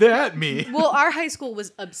 What does that mean? Well, our high school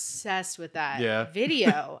was obsessed with that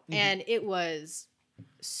video, and it was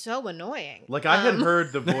so annoying. Like, I had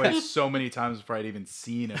heard the voice so many times before I'd even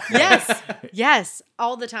seen it. Yes,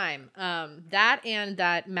 all the time. That and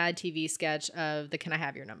that Mad TV sketch of the "Can I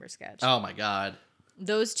Have Your Number" sketch. oh my god,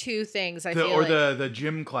 Those two things, I The- feel or like the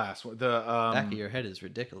gym class, the back of your head is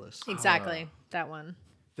ridiculous. exactly that one.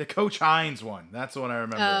 the Coach Hines one. That's the one I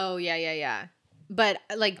remember. Oh yeah. But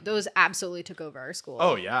like those absolutely took over our school.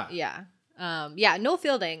 Oh yeah. Yeah. Noel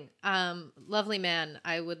Fielding, lovely man.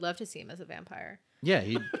 I would love to see him as a vampire. Yeah,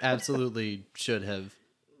 he absolutely should have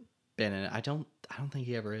been in it. I don't think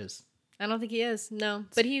he ever is. I don't think he is. No,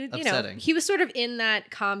 but he, upsetting. he was sort of in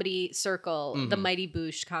that comedy circle, the Mighty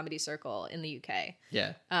Boosh comedy circle in the UK.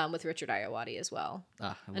 Yeah. With Richard Ayoade as well. I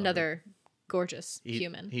love Another gorgeous him.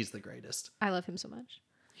 human. He's the greatest. I love him so much.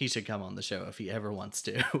 He should come on the show if he ever wants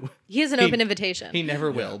to. He has an open invitation. He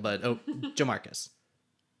never will, but Jamarcus.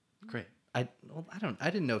 Great. I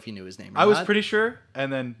didn't know if you knew his name. Or I was not. pretty sure,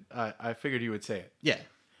 and then I figured you would say it. Yeah.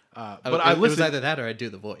 But It I was listened. either that or I'd do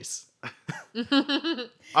the voice.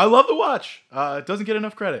 I love the watch. It doesn't get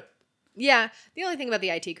enough credit. Yeah. The only thing about the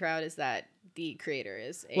IT crowd is that the creator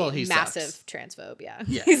is a he massive sucks. transphobe. Yeah.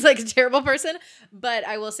 Yeah. He's like a terrible person. But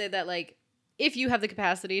I will say that like if you have the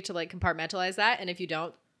capacity to like compartmentalize that, and if you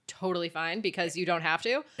don't, totally fine because you don't have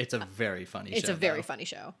to. It's a very funny show. It's a very funny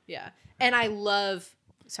show. Yeah. And I love.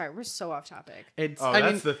 Sorry, we're so off topic.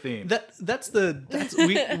 That's the theme. That's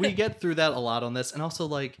we get through that a lot on this, and also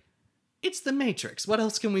like it's the Matrix. What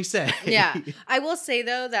else can we say? Yeah. I will say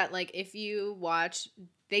though that like if you watch,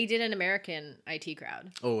 they did an American IT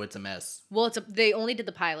crowd. Oh, it's a mess. Well, they only did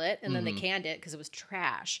the pilot and then they canned it because it was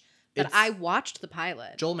trash. But I watched the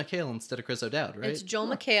pilot. Joel McHale instead of Chris O'Dowd, right? It's Joel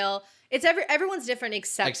McHale. It's everyone's different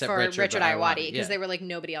except for Richard Ayoade because they were like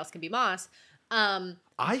nobody else can be Moss.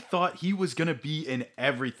 I thought he was gonna be in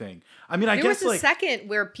everything. I mean, I there guess was a like second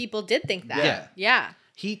where people did think that. Yeah.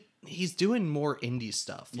 He's doing more indie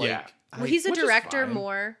stuff. Like, Yeah. Well, he's a which is director fine.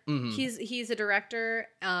 more. He's a director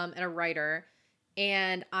and a writer,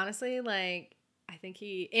 and honestly, like I think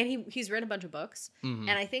he's written a bunch of books, and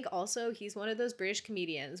I think also he's one of those British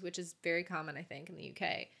comedians, which is very common, I think, in the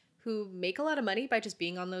UK, who make a lot of money by just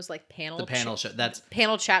being on those like panel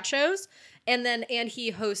chat shows, and he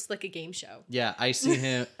hosts like a game show. Yeah, I see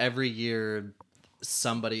him every year.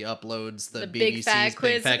 Somebody uploads the Big Fat BBC's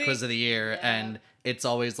Quiz Big Fat of the- Quiz of the Year, Yeah. and it's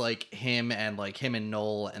always like him and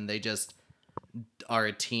Noel, and they just are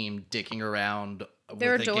a team dicking around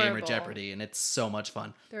They're with the game or adorable. Jeopardy, and it's so much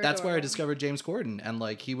fun. They're That's where I adorable. discovered James Corden, and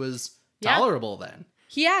like he was Yeah. tolerable then.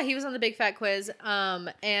 Yeah, he was on the Big Fat Quiz.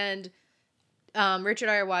 And Richard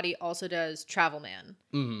Ayoade also does Travel Man.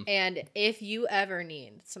 And if you ever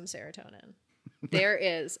need some serotonin, there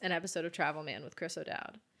is an episode of Travel Man with Chris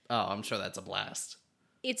O'Dowd. Oh, I'm sure that's a blast.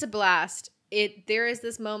 It's a blast. There is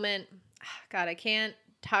this moment. God, I can't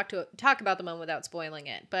talk about the moment without spoiling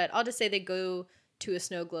it. But I'll just say they go to a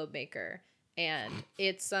snow globe maker, and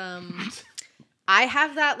it's I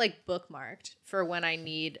have that like bookmarked for when I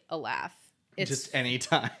need a laugh. It's Just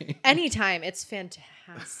anytime. anytime. It's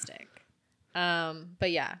fantastic.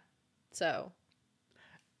 But yeah, so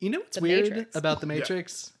You know what's The weird Matrix. about The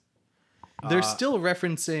Matrix? They're still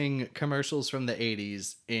referencing commercials from the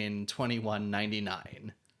 80s in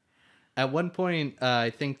 2199. At one point, I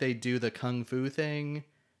think they do the Kung Fu thing,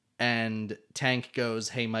 and Tank goes,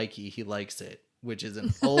 "Hey, Mikey, he likes it," which is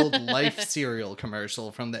an old Life cereal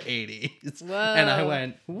commercial from the 80s. Whoa. And I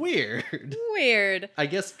went, weird. weird. I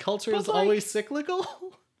guess culture is like- always cyclical.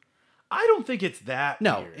 I don't think it's that.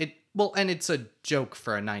 No, weird. and it's a joke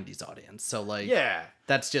for a 90s audience. So, like, Yeah.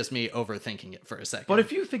 that's just me overthinking it for a second. But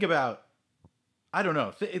if you think about, I don't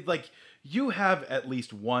know, like you have at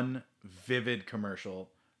least one vivid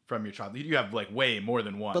commercial from your childhood. You have like way more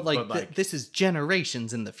than one. But like, this is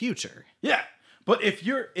generations in the future. yeah. But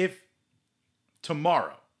if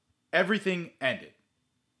tomorrow everything ended,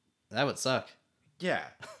 That would suck. yeah.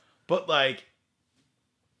 But like,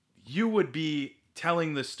 you would be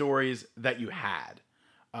telling the stories that you had,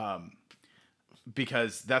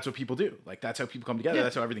 because that's what people do. Like that's how people come together. Yeah.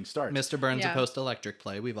 That's how everything starts. Mr. Burns' Yeah. a post-electric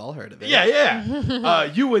play. We've all heard of it. Yeah, yeah.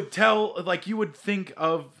 You would you would think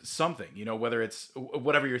of something, whether it's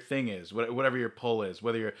whatever your thing is, whatever your pull is,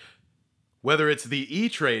 whether it's the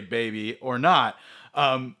E-Trade baby or not,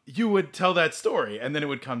 you would tell that story and then it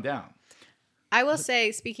would come down. I will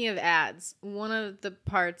say, speaking of ads, one of the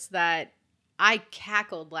parts that I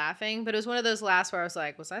cackled laughing, but it was one of those laughs where I was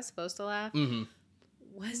like, was I supposed to laugh?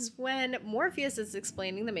 was when Morpheus is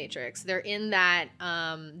explaining the Matrix. They're in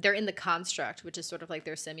the construct, which is sort of like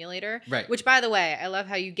their simulator. Right. Which, by the way, I love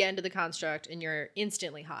how you get into the construct and you're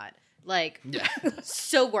instantly hot. Like, Yeah.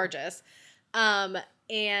 so gorgeous.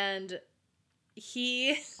 And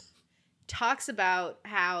he talks about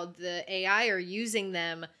how the AI are using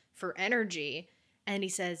them for energy. And he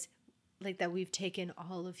says, like, that we've taken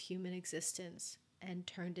all of human existence and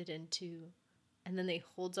turned it into... And then they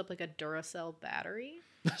holds up like a Duracell battery.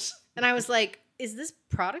 And I was like, is this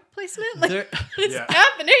product placement? Like, what's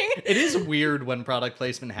happening? It is weird when product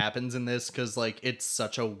placement happens in this because, like, it's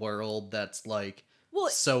such a world that's, like,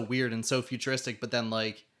 so weird and so futuristic. But then,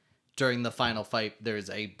 like, during the final fight, there's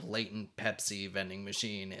a blatant Pepsi vending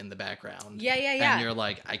machine in the background. Yeah. And you're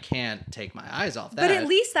like, I can't take my eyes off that. But at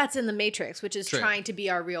least that's in the Matrix, which is trying to be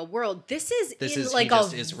our real world. This is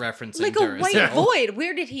referencing like Duracell. A white void.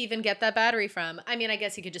 Where did he even get that battery from? I mean, I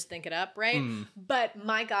guess he could just think it up, right? But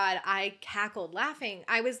my God, I cackled laughing.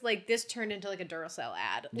 I was like, this turned into like a Duracell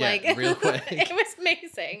ad. Yeah, like, real quick. It was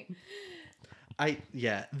amazing.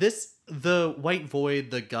 The white void,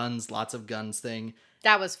 the guns, lots of guns thing.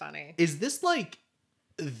 That was funny. Is this like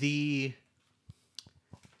the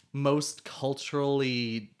most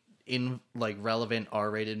culturally relevant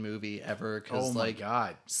R-rated movie ever? Because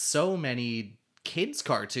God, so many kids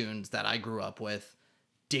cartoons that I grew up with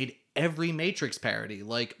did every Matrix parody.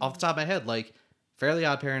 Like off the top of my head, like Fairly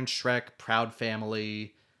Odd Parents, Shrek, Proud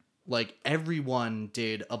Family. Like everyone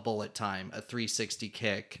did a Bullet Time, a 360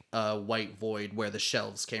 kick, a White Void where the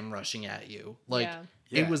shelves came rushing at you. Like. Yeah.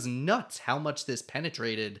 It was nuts how much this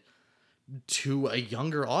penetrated to a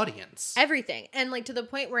younger audience. Everything. And like to the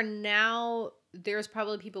point where now there's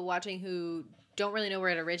probably people watching who don't really know where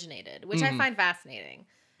it originated, which I find fascinating.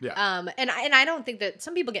 Yeah. And I don't think that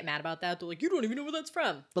some people get mad about that. They're like, you don't even know where that's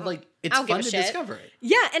from. But like, it's fun to discover it.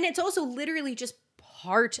 Yeah. And it's also literally just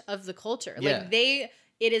part of the culture. Yeah. Like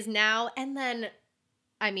it is now. And then,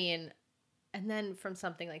 and then from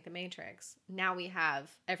something like The Matrix, now we have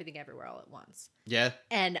Everything Everywhere All at Once. Yeah.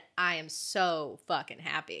 And I am so fucking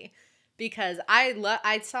happy because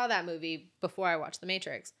I saw that movie before I watched The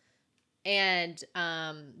Matrix. And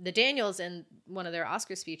the Daniels in one of their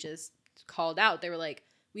Oscar speeches called out. They were like,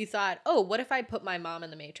 we thought, oh, what if I put my mom in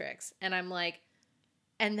The Matrix? And I'm like,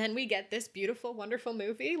 and then we get this beautiful, wonderful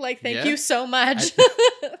movie? Like, thank you so much.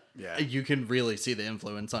 Yeah. You can really see the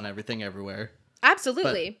influence on Everything Everywhere.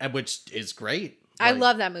 Absolutely. Which is great. I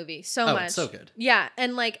love that movie so much. It's so good. Yeah.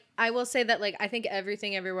 And like, I will say that like, I think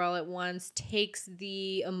Everything Everywhere All at Once takes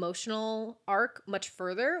the emotional arc much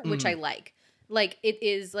further, which I like. Like it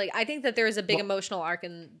is like, I think that there is a big emotional arc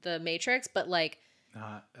in The Matrix, but like,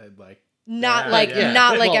 not like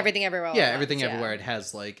Everything Everywhere All at Once. Everything Everywhere. It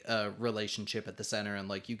has like a relationship at the center and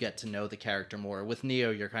like you get to know the character more. With Neo,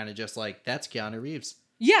 you're kind of just like, that's Keanu Reeves.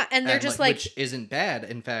 Yeah, and they're just like... Which isn't bad.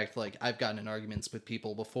 In fact, like, I've gotten in arguments with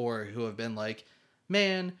people before who have been like,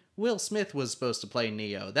 man, Will Smith was supposed to play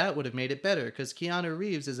Neo. That would have made it better, because Keanu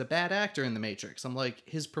Reeves is a bad actor in The Matrix. I'm like,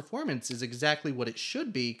 his performance is exactly what it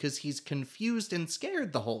should be, because he's confused and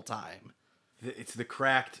scared the whole time. It's the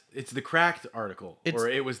cracked article.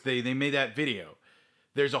 They made that video.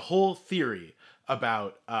 There's a whole theory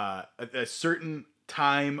about a certain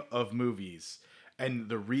time of movies, and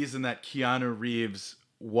the reason that Keanu Reeves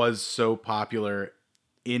was so popular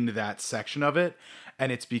in that section of it,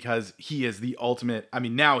 and it's because he is the ultimate. I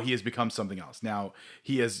mean, now he has become something else. Now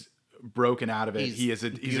he has broken out of it. He's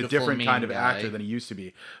a different kind of actor than he used to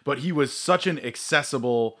be. But he was such an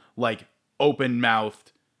accessible, like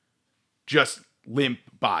open-mouthed, just limp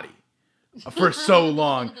body for so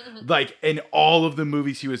long. Like in all of the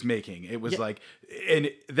movies he was making, it was like,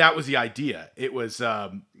 and that was the idea. It was,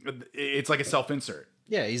 it's like a self-insert.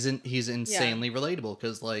 Yeah, he's insanely relatable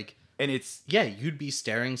because, like, and it's you'd be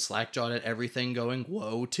staring slack-jawed at everything, going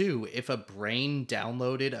whoa too. If a brain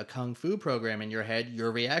downloaded a kung fu program in your head,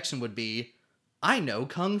 your reaction would be, I know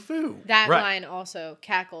kung fu. That line also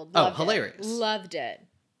cackled. Loved hilarious! Loved it.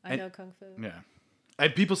 I know kung fu. Yeah,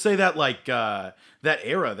 and people say that like that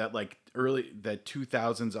era, that like early the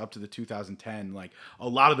 2000s up to the 2010, like a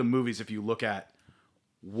lot of the movies, if you look at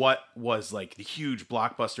what was like the huge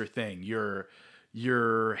blockbuster thing,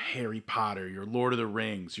 your Harry Potter, your Lord of the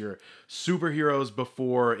Rings, your superheroes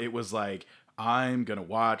before it was like, I'm going to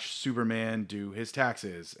watch Superman do his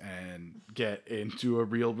taxes and get into a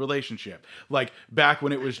real relationship. Like back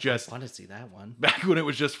when it was just... I want to see that one. Back when it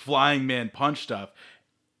was just flying man punch stuff,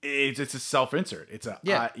 it's a self-insert. It's a...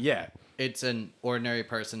 It's an ordinary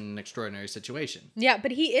person in an extraordinary situation. Yeah,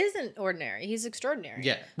 but he isn't ordinary. He's extraordinary.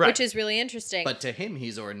 Yeah. Right. Which is really interesting. But to him,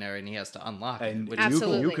 he's ordinary and he has to unlock it. And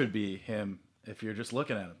Absolutely. you could be him if you're just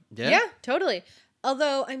looking at him. Yeah, totally.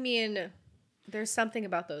 Although, I mean, there's something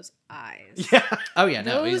about those eyes. Yeah. Oh yeah,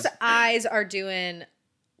 no. Those eyes are doing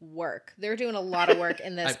work. They're doing a lot of work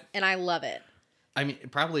in this, and I love it. I mean,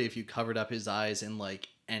 probably if you covered up his eyes in like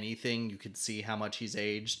anything, you could see how much he's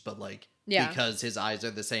aged. But like, because his eyes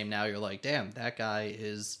are the same now, you're like, damn, that guy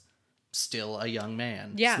is still a young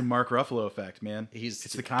man. Yeah, It's the Mark Ruffalo effect, man. It's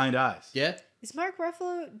the kind eyes. Yeah. is Mark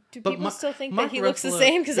Ruffalo? Do But people still think Mark that he looks the Ruffalo-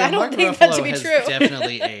 same? Because yeah, I don't Mark think Ruffalo that to be has true.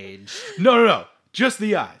 Definitely aged. No. Just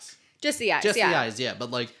the eyes. Just the eyes. Just yeah. the eyes, yeah.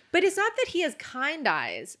 But like, But it's not that he has kind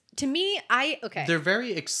eyes. To me, okay. they're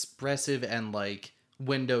very expressive and like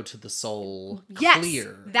window to the soul, Yes,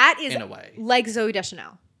 clear. that is in a way. like Zooey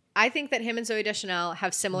Deschanel. I think that him and Zooey Deschanel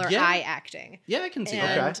have similar eye acting. Yeah, I can see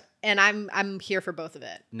And, that. and I'm here for both of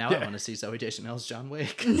it. Now I want to see Zooey Deschanel's John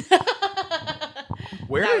Wick.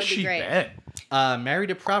 Where That has would be she great. been?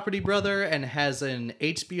 Married a property brother and has an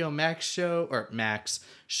HBO Max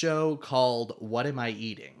show called What Am I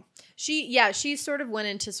Eating? She sort of went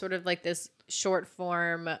into sort of like this short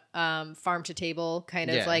form farm to table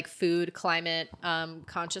kind of like food climate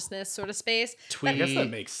consciousness sort of space. I guess that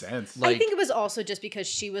makes sense. I think it was also just because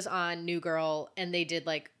she was on New Girl and they did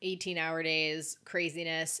like 18-hour days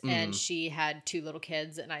craziness and she had 2 little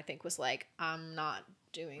kids and I think was like, I'm not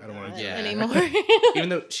doing that anymore. Even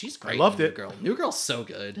though she's great. I loved in it. New Girl. New Girl's so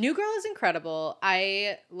good. New Girl is incredible.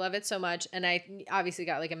 I love it so much. And I obviously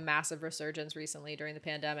got like a massive resurgence recently during the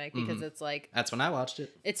pandemic because it's like, That's when I watched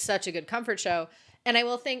it. it's such a good comfort show. And I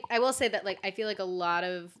will say that like, I feel like a lot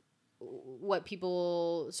of what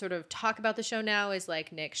people sort of talk about the show now is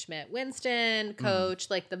like Nick Schmidt, Winston, Coach,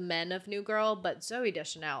 like the men of New Girl, but Zooey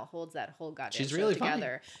Deschanel holds that whole goddamn She's show really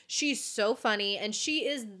together. Funny. She's so funny, and she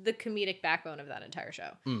is the comedic backbone of that entire show.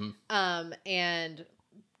 And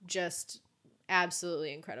just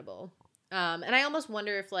absolutely incredible. And I almost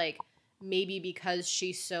wonder if like maybe because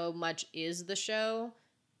she so much is the show,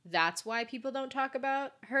 that's why people don't talk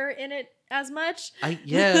about her in it as much.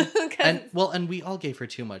 And we all gave her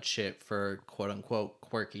too much shit for quote unquote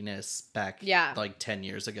quirkiness back like 10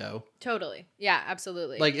 years ago. Totally. Yeah,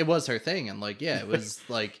 absolutely. Like it was her thing and like it was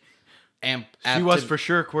like she was for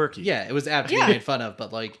sure quirky. Yeah, it was apt to be made fun of,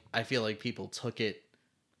 but like I feel like people took it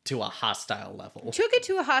to a hostile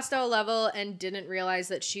level. And didn't realize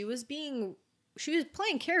that she was playing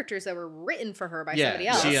characters that were written for her by somebody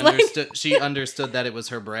else. She understood that it was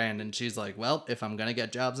her brand, and she's like, well, if I'm gonna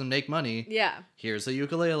get jobs and make money, here's a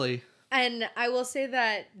ukulele. And I will say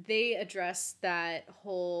that they address that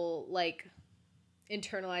whole like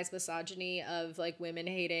internalized misogyny of like women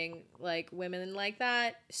hating like women like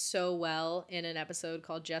that so well in an episode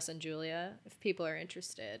called Jess and Julia, if people are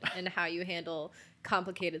interested in how you handle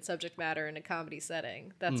complicated subject matter in a comedy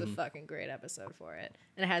setting. That's a fucking great episode for it.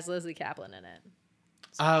 And it has Leslie Kaplan in it.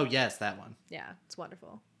 So, oh yes, that one. Yeah, it's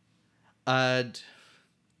wonderful. I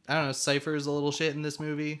don't know, Cypher's a little shit in this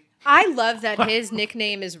movie. I love that his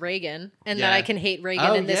nickname is Reagan and that I can hate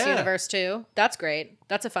Reagan in this universe too. That's great.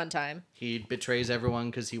 That's a fun time. He betrays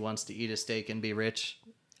everyone because he wants to eat a steak and be rich.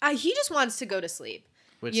 He just wants to go to sleep.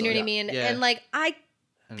 Which, you know what I mean? Yeah. And like, I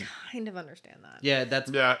kind of understand that.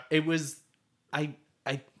 Yeah, it was,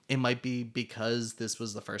 it might be because this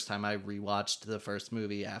was the first time I rewatched the first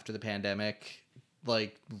movie after the pandemic,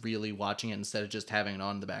 like really watching it instead of just having it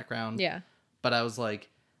on in the background. Yeah. But I was like,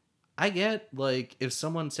 I get, like, if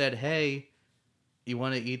someone said, hey, you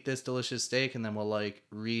want to eat this delicious steak and then we'll, like,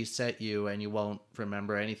 reset you and you won't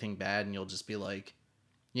remember anything bad and you'll just be, like,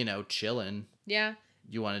 you know, chilling. Yeah.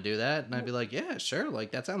 You want to do that? And I'd be like, yeah, sure.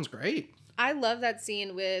 Like, that sounds great. I love that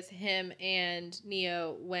scene with him and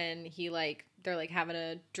Neo when they're, like, having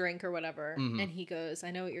a drink or whatever. And he goes, I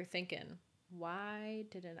know what you're thinking. Why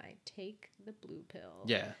didn't I take the blue pill?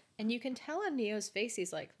 Yeah. And you can tell on Neo's face,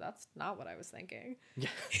 he's like, that's not what I was thinking. Yeah.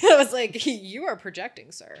 I was like, you are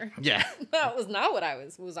projecting, sir. Yeah. That was not what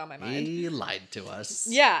was on my mind. He lied to us.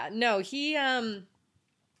 Yeah, no, he, I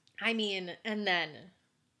mean, and then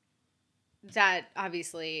that,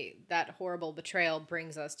 obviously, that horrible betrayal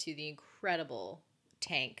brings us to the incredible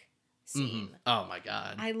Tank scene. Oh my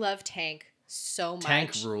God. I love Tank so much.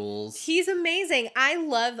 Tank rules. He's amazing. I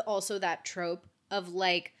love also that trope of,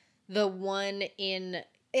 like, the one in...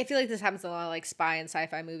 I feel like this happens in a lot of like spy and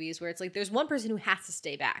sci-fi movies where it's like there's one person who has to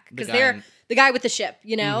stay back because they're the guy with the ship,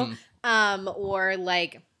 you know, or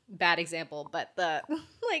like bad example, but the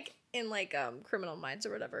like in like Criminal Minds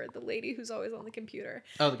or whatever, the lady who's always on the computer.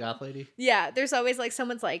 Oh, the goth lady. Yeah, there's always like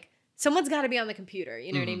someone's got to be on the computer,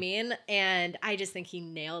 you know what I mean? And I just think he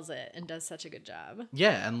nails it and does such a good job.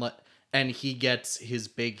 Yeah, and he gets his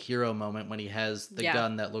big hero moment when he has the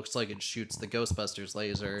gun that looks like it shoots the Ghostbusters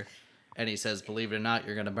laser. And he says, believe it or not,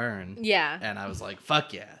 you're going to burn. Yeah. And I was like,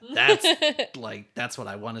 fuck yeah. That's what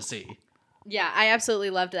I want to see. Yeah, I absolutely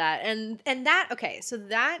loved that. And that, okay, so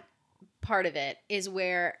that part of it is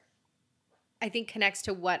where I think connects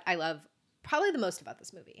to what I love probably the most about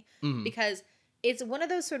this movie. Mm-hmm. Because it's one of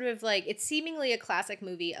those sort of like, it's seemingly a classic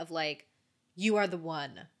movie of like, you are the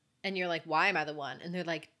one. And you're like, why am I the one? And they're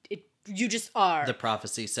like, you just are. The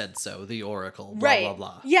prophecy said so. The oracle. Blah, right. blah,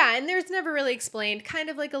 blah. Yeah, and there's never really explained. Kind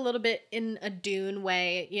of like a little bit in a Dune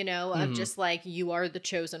way, you know, of just like, you are the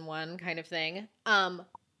chosen one kind of thing.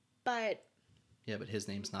 But... Yeah, but his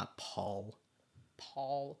name's not Paul.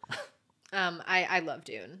 I love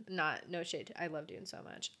Dune. No shade. I love Dune so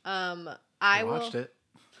much. I watched it.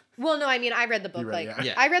 Well, no, I mean, I read the book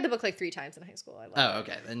I read the book like 3 times in high school. I loved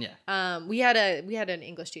it. Okay, then yeah. We had an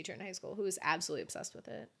English teacher in high school who was absolutely obsessed with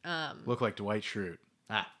it. Looked like Dwight Schrute.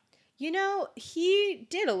 You know, he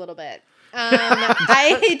did a little bit.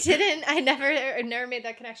 I never made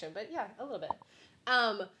that connection, but yeah, a little bit.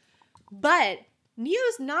 But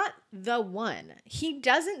Neo's not the one. He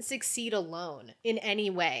doesn't succeed alone in any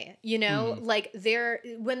way. You know, like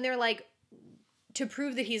when they're like, to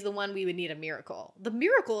prove that he's the one, we would need a miracle. The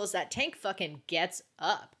miracle is that Tank fucking gets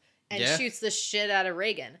up and shoots the shit out of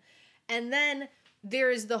Reagan. And then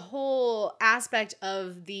there's the whole aspect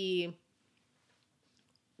of he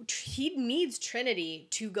needs Trinity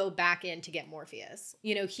to go back in to get Morpheus.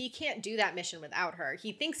 You know, he can't do that mission without her.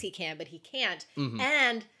 He thinks he can, but he can't. Mm-hmm.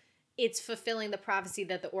 And it's fulfilling the prophecy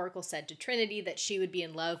that the Oracle said to Trinity, that she would be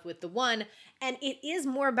in love with the one. And it is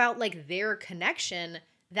more about like their connection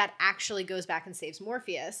that actually goes back and saves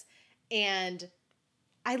Morpheus. And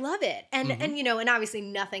I love it. And you know, and obviously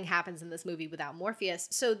nothing happens in this movie without Morpheus.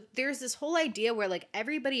 So there's this whole idea where like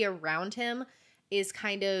everybody around him is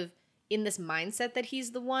kind of in this mindset that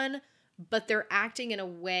he's the one, but they're acting in a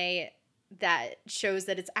way that shows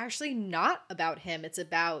that it's actually not about him. It's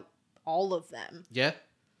about all of them. Yeah.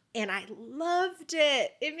 And I loved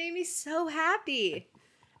it. It made me so happy.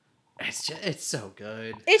 It's so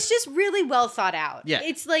good. It's just really well thought out. Yeah.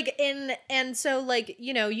 It's like, and so like,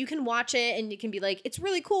 you know, you can watch it and you can be like, it's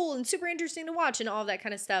really cool and super interesting to watch and all that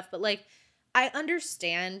kind of stuff. But like, I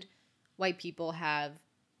understand why people have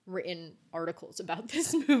written articles about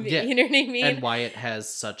this movie. Yeah. You know what I mean? And why it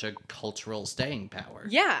has such a cultural staying power.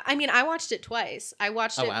 Yeah. I mean, I watched it twice. I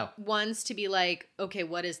watched it once to be like, okay,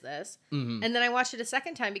 what is this? Mm-hmm. And then I watched it a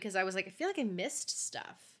second time because I was like, I feel like I missed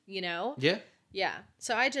stuff, you know? Yeah. Yeah.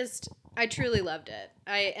 So I truly loved it.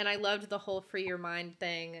 I loved the whole free your mind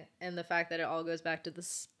thing and the fact that it all goes back to the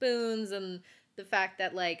spoons and the fact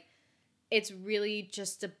that like it's really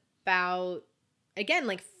just about, again,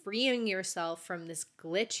 like freeing yourself from this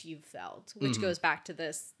glitch you've felt, which goes back to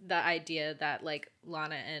the idea that like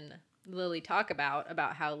Lana and Lily talk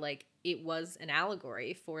about how like it was an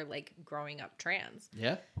allegory for like growing up trans.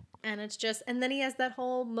 Yeah. And it's just, and then he has that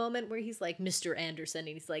whole moment where he's like, Mr. Anderson, and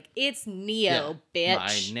he's like, it's Neo, bitch.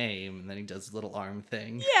 My name. And then he does a little arm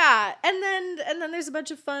thing. Yeah. And then there's a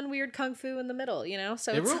bunch of fun, weird kung fu in the middle, you know?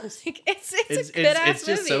 So it's like, it's a good ass movie. It's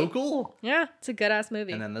just so cool. Yeah. It's a good ass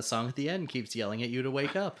movie. And then the song at the end keeps yelling at you to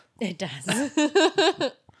wake up. It does.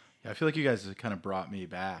 Yeah, I feel like you guys kind of brought me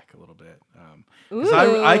back a little bit.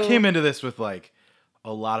 I came into this with like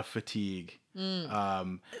a lot of fatigue.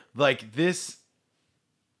 Like this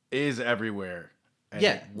is everywhere. And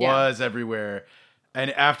it was everywhere.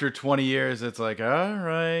 And after 20 years, it's like, all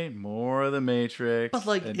right, more of the Matrix. But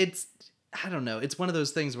like, I don't know. It's one of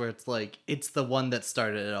those things where it's like, it's the one that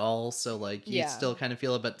started it all. So like, you still kind of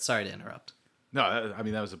feel it, but sorry to interrupt. No, I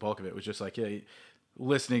mean, that was the bulk of it. It was just like, yeah,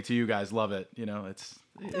 listening to you guys love it. You know, it's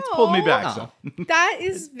pulled me back. So. That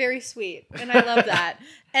is very sweet. And I love that.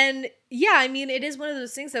 And yeah, I mean, it is one of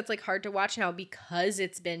those things that's like hard to watch now because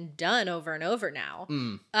it's been done over and over now.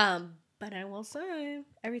 But I will say,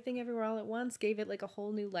 Everything Everywhere All at Once gave it like a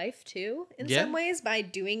whole new life too, in some ways, by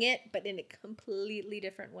doing it, but in a completely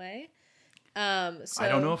different way. So I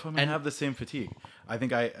don't know if I'm gonna have the same fatigue. I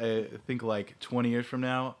think like 20 years from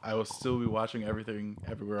now, I will still be watching Everything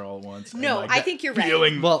Everywhere All at Once. No, like I think you're right.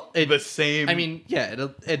 Feeling the same. I mean, yeah,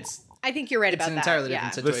 it's. I think you're right about that. It's an entirely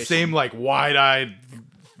different situation. The same like wide-eyed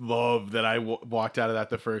love that I walked out of that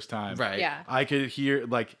the first time. Right. Yeah. I could hear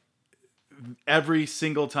like every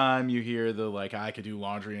single time you hear the like I could do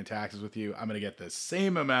laundry and taxes with you, I'm gonna get the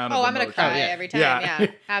same amount of emotion. I'm gonna cry every time. Yeah,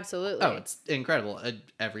 absolutely. Oh, it's incredible.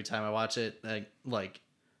 Every time I watch it, like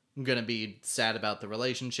I'm gonna be sad about the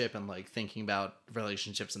relationship and like thinking about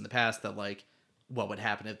relationships in the past, that like what would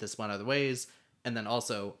happen if this went other ways. And then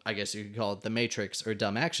also, I guess you could call it the Matrix or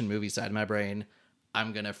dumb action movie side of my brain.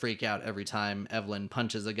 I'm going to freak out every time Evelyn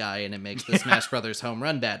punches a guy and it makes the Smash Brothers home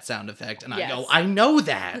run bat sound effect. And I go, I know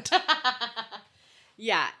that.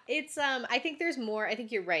 Yeah, it's I think there's more. I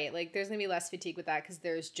think you're right. Like there's going to be less fatigue with that because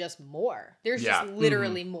there's just more. There's just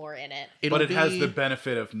literally more in it. But it has the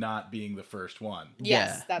benefit of not being the first one.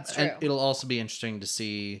 Yes, that's true. And it'll also be interesting to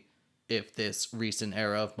see if this recent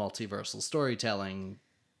era of multiversal storytelling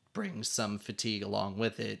brings some fatigue along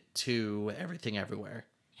with it to Everything Everywhere.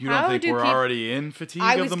 You don't think we're already in fatigue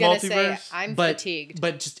of the multiverse? Say, I'm fatigued.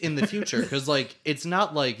 But just in the future, because like it's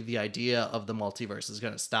not like the idea of the multiverse is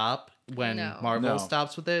going to stop when Marvel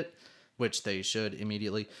stops with it, which they should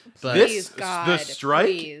immediately. But the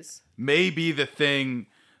strike may be the thing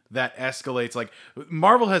that escalates. Like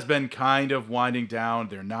Marvel has been kind of winding down.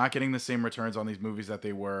 They're not getting the same returns on these movies that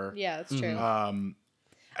they were. Yeah, that's true.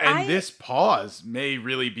 And this pause may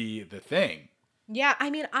really be the thing. Yeah, I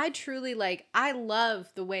mean, I truly I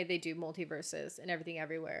love the way they do multiverses and Everything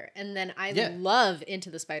Everywhere. And then I love Into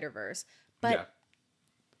the Spider-Verse. But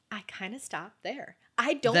I kind of stopped there.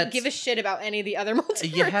 I don't give a shit about any of the other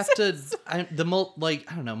multiverses. You have to, I don't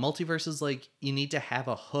know, multiverses, like, you need to have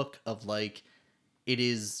a hook of, like, it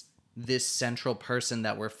is this central person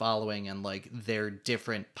that we're following and, like, their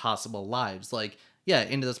different possible lives. Like, yeah,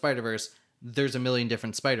 Into the Spider-Verse, there's a million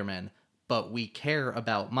different Spider-Men. But we care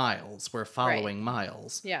about Miles. We're following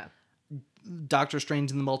Miles. Yeah. Doctor Strange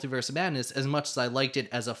in the Multiverse of Madness, as much as I liked it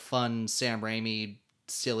as a fun Sam Raimi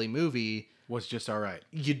silly movie, was just all right.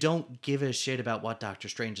 You don't give a shit about what Doctor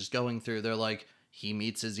Strange is going through. They're like, he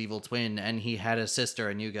meets his evil twin and he had a sister,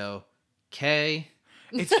 and you go, okay.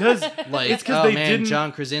 It's because they didn't.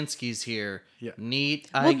 John Krasinski's here. Yeah. Neat,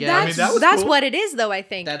 I guess. That's cool. What it is, though. I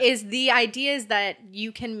think is the idea is that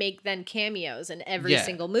you can make then cameos in every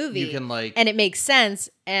single movie. You can and it makes sense,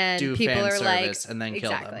 and do people fan are service and then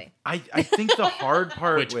kill them. I think the hard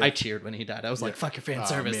part, which I cheered when he died. I was like, "Fuck your fan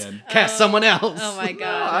service, man. Cast someone else." Oh my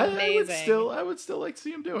god, amazing! I would still like to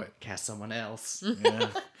see him do it. Cast someone else. Yeah.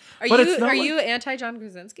 Are you anti John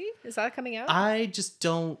Krasinski? Is that coming out? I just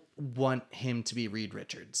don't want him to be Reed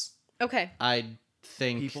Richards. Okay. I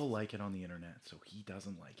think people like it on the internet, so he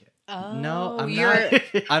doesn't like it. Oh, no,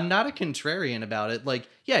 I'm not a contrarian about it. Like,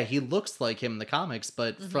 yeah, he looks like him in the comics,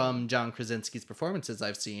 but from John Krasinski's performances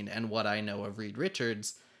I've seen and what I know of Reed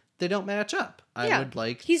Richards, they don't match up. I would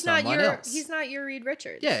like someone else. He's not your Reed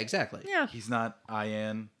Richards. Yeah, exactly. Yeah. He's not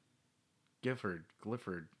Ian Gifford.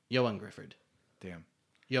 Johan Griffith. Damn.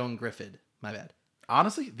 Johan Griffith. My bad.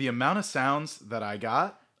 Honestly, the amount of sounds that I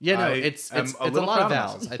got. Yeah, no, it's a lot of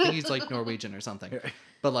vowels. I think he's like Norwegian or something.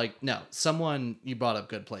 But like, no, you brought up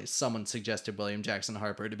good place. Someone suggested William Jackson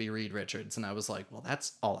Harper to be Reed Richards, and I was like, well,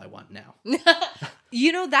 that's all I want now.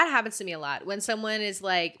 That happens to me a lot when someone is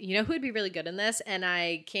like, who would be really good in this, and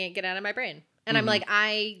I can't get out of my brain, and I'm like,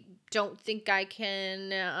 I don't think I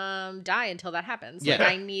can die until that happens. Yeah.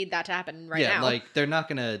 Like, I need that to happen now. Yeah, like they're not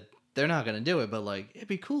gonna do it, but like it'd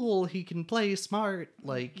be cool. He can play smart.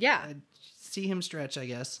 Like, I'd see him stretch, I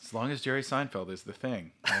guess. As long as Jerry Seinfeld is the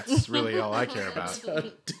thing, that's really all I care about. That's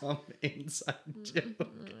a dumb inside joke.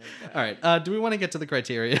 All right, do we want to get to the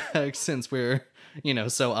criteria since we're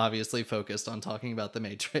so obviously focused on talking about the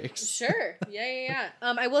Matrix? Sure. Yeah.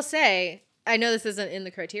 I will say, I know this isn't in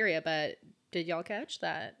the criteria, but did y'all catch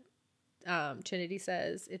that? Trinity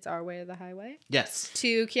says it's our way or the highway. Yes.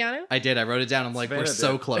 To Keanu? I did. I wrote it down. I'm like, we're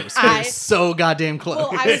so close. We're so goddamn close.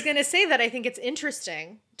 Well, I was going to say that I think it's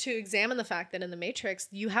interesting to examine the fact that in the Matrix,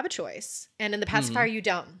 you have a choice. And in the pacifier, you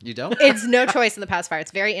don't. You don't? It's no choice in the pacifier.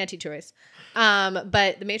 It's very anti-choice.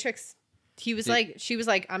 But the Matrix, she was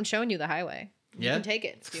like, I'm showing you the highway. You can take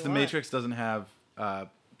it. The Matrix doesn't have a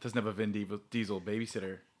Vin Diesel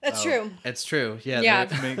babysitter. That's true. It's true. Yeah. They have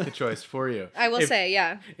to make the choice for you. I will say,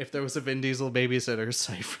 yeah. If there was a Vin Diesel babysitter,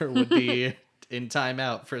 Cypher would be in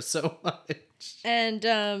timeout for so much. And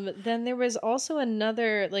then there was also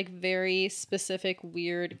another very specific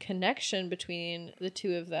weird connection between the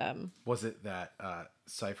two of them. Was it that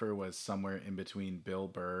Cypher was somewhere in between Bill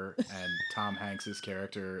Burr and Tom Hanks's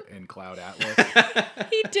character in Cloud Atlas?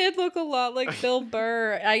 He did look a lot like Bill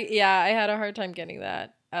Burr. I had a hard time getting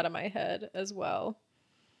that out of my head as well.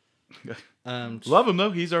 Love him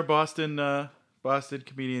though. He's our Boston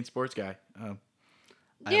comedian sports guy.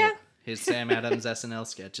 His Sam Adams SNL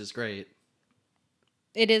sketch is great.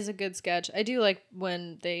 It is a good sketch. I do like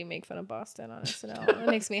when they make fun of Boston on SNL. It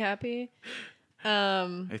makes me happy.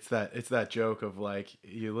 It's that joke of like,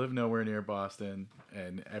 you live nowhere near Boston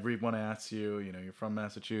and everyone asks you, you're from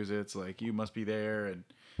Massachusetts, like you must be there, and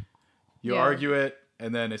you argue it,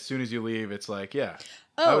 and then as soon as you leave, it's like,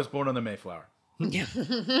 I was born on the Mayflower. Yeah.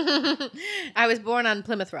 I was born on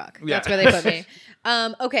Plymouth Rock. Yeah. That's where they put me.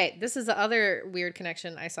 Okay, this is the other weird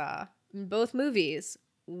connection I saw. In both movies,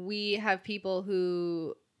 we have people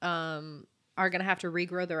who are going to have to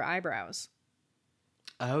regrow their eyebrows.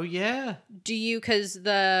 Oh yeah, Do you? Because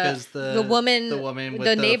the woman with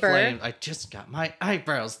the neighbor. flame, I just got my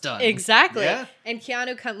eyebrows done. Exactly. Yeah. And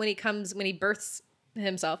Keanu when he births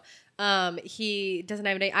himself, he doesn't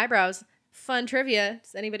have any eyebrows. Fun trivia.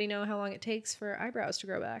 Does anybody know how long it takes for eyebrows to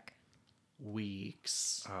grow back?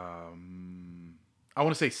 Weeks. I want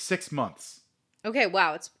to say 6 months. Okay,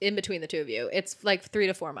 wow. It's in between the two of you. It's like 3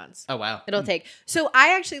 to 4 months. Oh wow. It'll take. So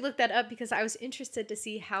I actually looked that up because I was interested to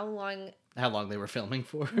see how long they were filming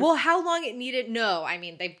for. Well, how long it needed. No, I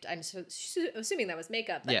mean, I'm assuming that was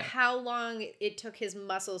makeup, but Yeah. how long it took his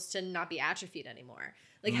muscles to not be atrophied anymore.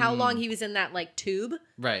 Like how long he was in that like tube.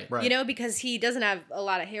 Right. Right. You know, because he doesn't have a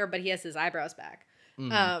lot of hair, but he has his eyebrows back.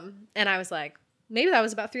 And I was like, maybe that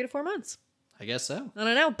was about 3 to 4 months. I guess so. I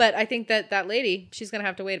don't know, but I think that lady, she's gonna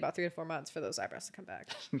have to wait about 3 to 4 months for those eyebrows to come back.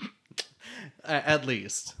 At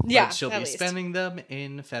least. Yeah, But she'll at be least. spending them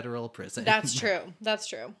in federal prison. That's true. That's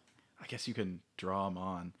true. I guess you can draw them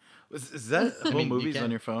on. Is that whole mean, you movies can.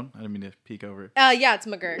 on your phone? I didn't mean to peek over it. Yeah, it's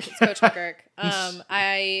McGurk. It's Coach McGurk.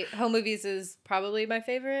 Home Movies is probably my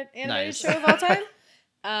favorite animated Nice. show of all time.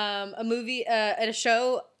 A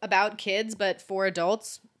show about kids but for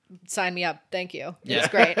adults. Sign me up. Thank you. Yeah. It's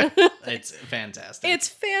great. It's fantastic. It's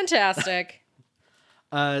fantastic.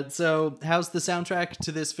 So how's the soundtrack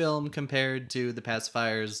to this film compared to the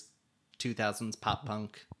Pacifier's 2000s pop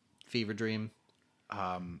punk fever dream?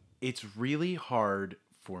 It's really hard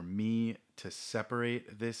for me to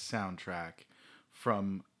separate this soundtrack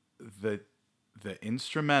from the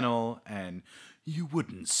instrumental and "You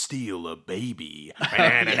wouldn't steal a baby."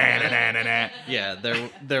 Yeah,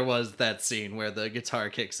 there was that scene where the guitar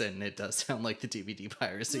kicks in and it does sound like the DVD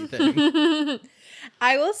piracy thing.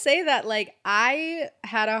 I will say that like I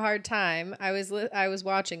had a hard time. I was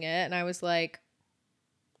watching it and I was like,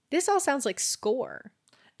 this all sounds like score.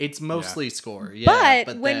 It's mostly score, yeah.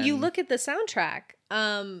 But when you then- look at the soundtrack,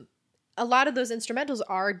 a lot of those instrumentals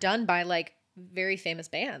are done by like very famous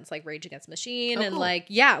bands like Rage Against the Machine Oh, and cool. like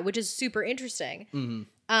which is super interesting.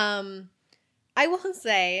 Mhm. I will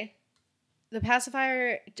say the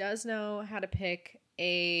Pacifier does know how to pick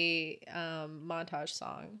a montage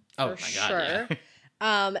song Oh for my God, sure.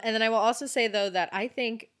 yeah. And then I will also say though that I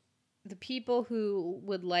think the people who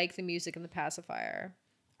would like the music in the Pacifier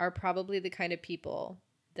are probably the kind of people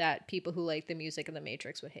that people who like the music in the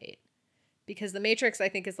Matrix would hate. Because the Matrix, I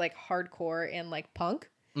think, is like hardcore and like punk.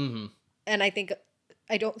 Mm-hmm. And I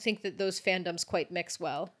don't think that those fandoms quite mix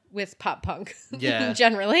well with pop punk. Yeah.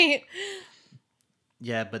 Generally.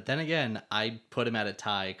 Yeah, but then again, I'd put him at a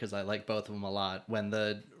tie because I like both of them a lot. When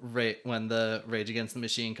the Rage Against the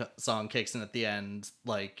Machine song kicks in at the end,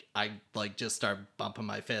 like I like just start bumping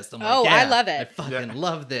my fist. I'm like, Oh, yeah, I love it. I fucking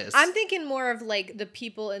love this. I'm thinking more of like the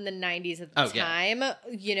people in the 90s at the Oh, yeah. time,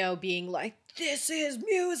 you know, being like, this is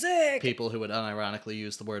music. People who would unironically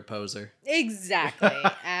use the word poser. Exactly.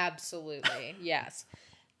 Absolutely. Yes.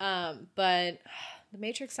 But the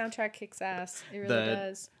Matrix soundtrack kicks ass. It really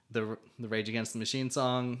does. The Rage Against the Machine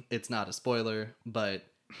song, it's not a spoiler, but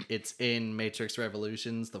it's in Matrix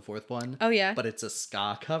Revolutions, the fourth one. Oh, yeah. But it's a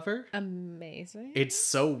ska cover. Amazing. It's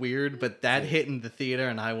so weird, but that hit in the theater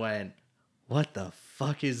and I went, what the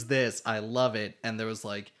fuck is this? I love it. And there was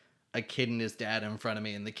like a kid and his dad in front of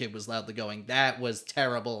me and the kid was loudly going, that was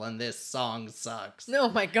terrible and this song sucks. Oh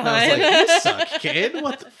my God. And I was like, you suck, kid.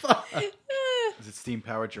 What the fuck? Is it Steam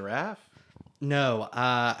Powered Giraffe? No,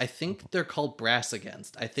 I think they're called Brass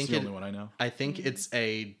Against. I think It's the only one I know. I think it's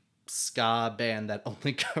a ska band that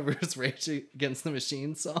only covers Rage Against the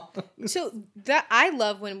Machine songs. So that I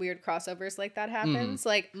love when weird crossovers like that happens.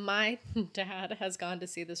 Like my dad has gone to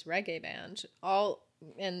see this reggae band.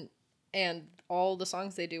 And all the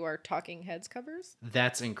songs they do are Talking Heads covers.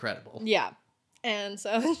 That's incredible. Yeah. And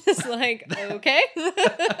so it's just like, okay.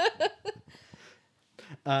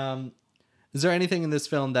 Is there anything in this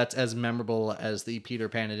film that's as memorable as the Peter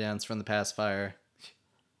Pan dance from the Pacifier?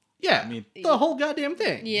 Yeah, I mean, the whole goddamn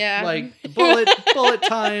thing. Yeah. Like the bullet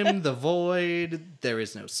time, the void, there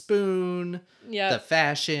is no spoon, Yeah. the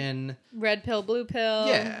fashion. Red pill, blue pill.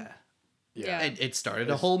 Yeah. Yeah. It started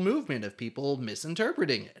a whole movement of people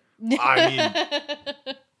misinterpreting it. I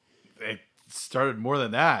mean, it started more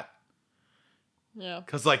than that. Yeah.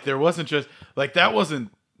 Because, like, there wasn't just, like, that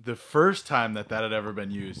wasn't the first time that had ever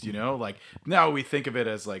been used, you know? Like, now we think about it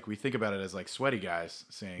as, like, sweaty guys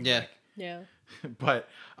saying, Yeah. like, Yeah. But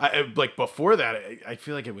like before that, I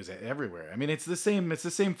feel like it was everywhere. I mean, it's the same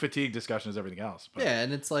fatigue discussion as everything else. But. Yeah,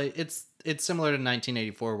 and it's like it's similar to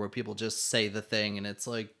 1984 where people just say the thing and it's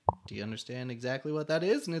like, do you understand exactly what that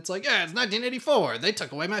is? And it's like, yeah, it's 1984. They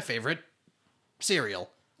took away my favorite cereal.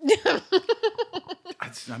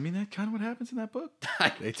 I mean, that's kind of what happens in that book.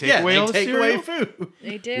 They take Yeah, away they all the take cereal. away food.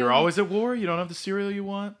 They do. You're always at war. You don't have the cereal you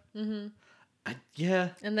want. Yeah.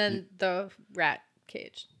 And then the rat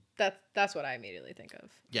cage. That's what I immediately think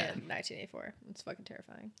of. Yeah. In 1984. It's fucking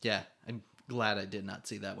terrifying. Yeah, I'm glad I did not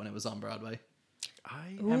see that when it was on Broadway.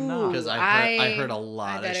 I am not. Because I heard a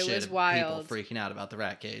lot bet of it shit was of wild. people freaking out about the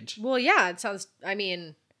rat cage. Well, yeah, it sounds. I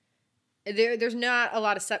mean, there's not a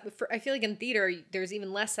lot of I feel like in theater there's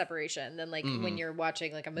even less separation than like when you're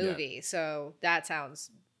watching like a movie. Yeah. So that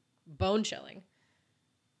sounds bone chilling.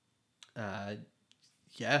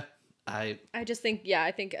 Yeah. I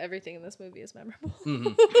think everything in this movie is memorable.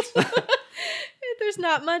 There's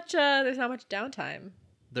not much downtime.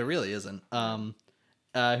 There really isn't.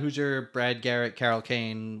 Who's your Brad Garrett, Carol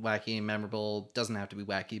Kane, wacky, memorable, doesn't have to be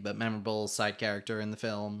wacky, but memorable side character in the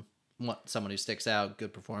film? Someone who sticks out,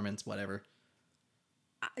 good performance, whatever.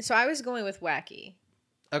 So I was going with wacky.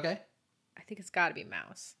 Okay. I think it's got to be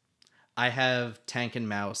Mouse. I have Tank and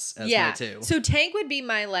Mouse as my two. So Tank would be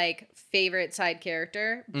my like favorite side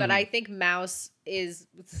character, but I think Mouse is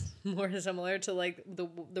more similar to like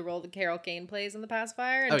the role that Carol Kane plays in The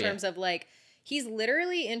Pacifier in terms of like he's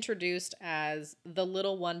literally introduced as the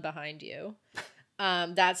little one behind you.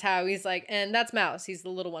 That's how he's like, and that's Mouse. He's the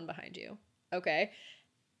little one behind you. Okay.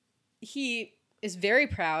 He is very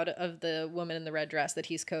proud of the woman in the red dress that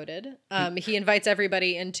he's coded. He invites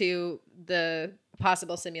everybody into the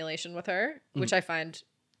possible simulation with her, which I find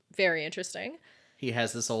very interesting. He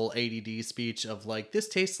has this whole ADD speech of like, this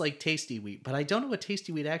tastes like tasty wheat, but I don't know what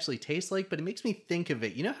tasty wheat actually tastes like, but it makes me think of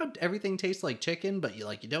it. You know how everything tastes like chicken, but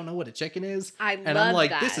you don't know what a chicken is? And I'm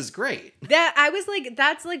like, that. This is great. I was like,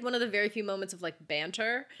 that's like one of the very few moments of like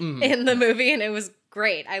banter in the movie, and it was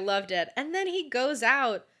great. I loved it. And then he goes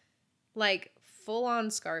out like full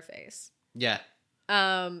on Scarface. Yeah.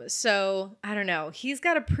 So I don't know. He's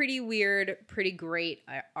got a pretty weird, pretty great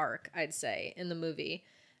arc, I'd say, in the movie.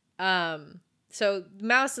 So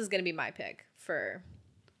Mouse is gonna be my pick for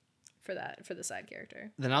the side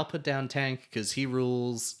character. Then I'll put down Tank because he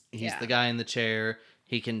rules. He's the guy in the chair.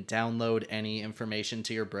 He can download any information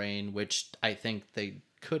to your brain, which I think they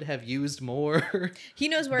could have used more. He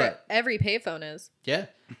knows where every payphone is. Yeah.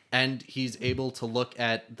 And he's able to look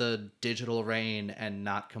at the digital rain and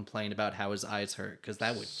not complain about how his eyes hurt, because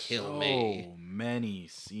that would kill me. So many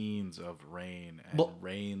scenes of rain and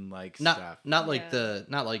rain-like stuff. Not like the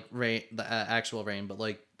rain, the actual rain, but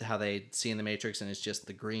like how they see in the Matrix, and it's just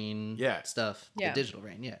the green stuff. Yeah. The digital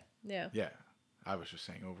rain. Yeah. Yeah. I was just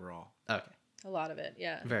saying overall. Okay. A lot of it.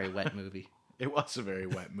 Yeah. Very wet movie. It was a very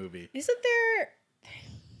wet movie. Isn't there?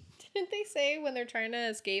 Didn't they say when they're trying to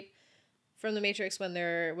escape from the Matrix,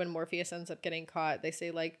 when Morpheus ends up getting caught, they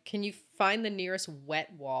say like, "Can you find the nearest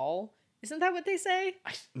wet wall?" Isn't that what they say?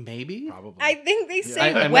 Maybe. Probably. I think they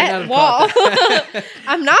say I wet wall.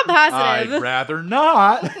 I'm not positive. I'd rather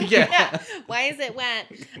not. Yeah. Why is it wet?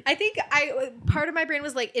 I think part of my brain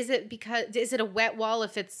was like, is it a wet wall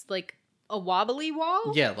if it's like a wobbly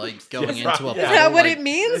wall? Yeah, like going into a puddle. Is that what it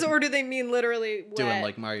means, or do they mean literally wet? Doing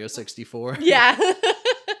like Mario 64. Yeah.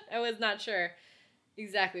 I was not sure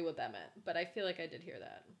exactly what that meant, but I feel like I did hear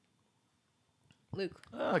that. Luke.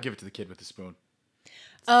 I'll give it to the kid with the spoon.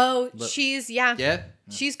 Oh, she's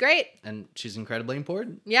she's great. And she's incredibly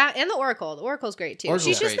important. Yeah, and the Oracle. The Oracle's great too. Oracle's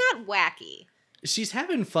she's just great. not wacky. She's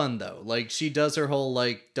having fun though. Like she does her whole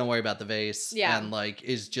like, don't worry about the vase. Yeah. And like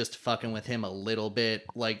is just fucking with him a little bit.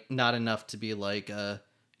 Like not enough to be like a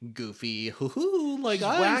goofy hoo like She's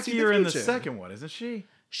I see the wackier in the future. second one, isn't she?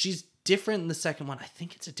 She's different in the second one. I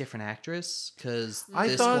think it's a different actress because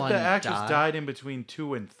I thought the actress died in between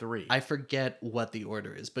 2 and 3. I forget what the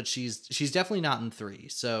order is, but she's definitely not in 3,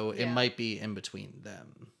 so it might be in between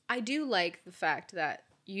them. I do like the fact that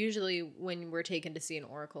usually when we're taken to see an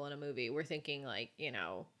Oracle in a movie, we're thinking like,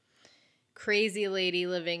 crazy lady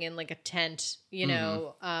living in like a tent,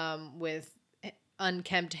 with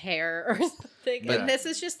unkempt hair or something. But and this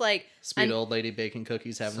is just like sweet old lady baking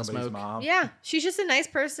cookies, having a Somebody's smoke. mom. Yeah, she's just a nice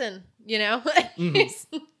person, She's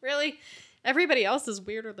really, everybody else is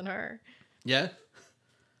weirder than her. Yeah.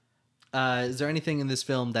 Is there anything in this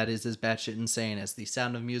film that is as batshit insane as the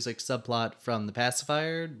Sound of Music subplot from The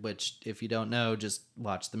Pacifier? Which, if you don't know, just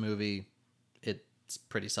watch the movie. It's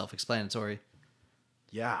pretty self-explanatory.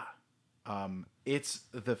 Yeah. It's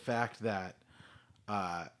the fact that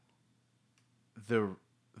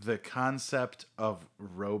the concept of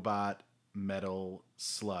robot metal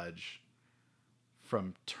sludge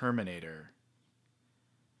from Terminator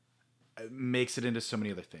makes it into so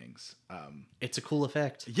many other things. It's a cool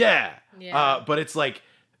effect. Yeah. Yeah. But it's like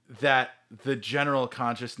that the general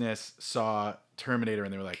consciousness saw Terminator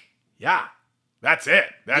and they were like, yeah, that's it.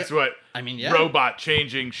 That's what robot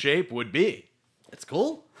changing shape would be. It's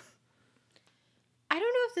cool. I don't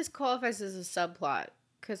know if this qualifies as a subplot.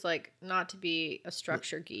 Because, like, not to be a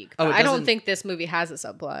structure geek, Oh, but I don't think this movie has a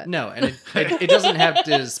subplot. No, and it doesn't have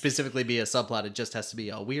to specifically be a subplot. It just has to be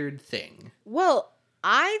a weird thing. Well,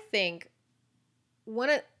 I think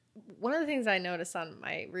one of the things I noticed on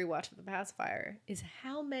my rewatch of The Pacifier is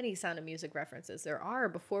how many Sound of Music references there are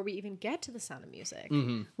before we even get to the Sound of Music,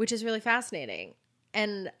 which is really fascinating.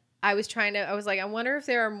 And I was like, I wonder if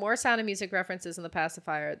there are more Sound of Music references in The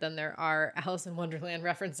Pacifier than there are Alice in Wonderland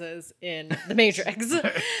references in The Matrix.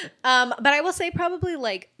 But I will say probably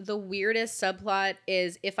like the weirdest subplot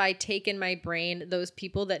is if I take in my brain those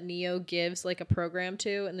people that Neo gives like a program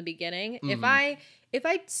to in the beginning. If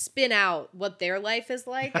I spin out what their life is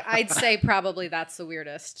like, I'd say probably that's the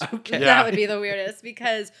weirdest. Okay. That would be the weirdest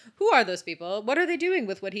because who are those people? What are they doing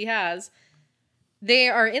with what he has? They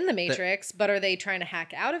are in the Matrix, but are they trying to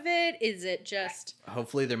hack out of it? Is it just...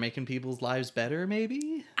 Hopefully they're making people's lives better,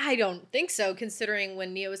 maybe? I don't think so, considering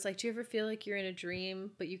when Neo was like, do you ever feel like you're in a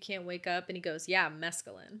dream, but you can't wake up? And he goes, yeah,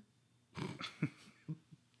 mescaline.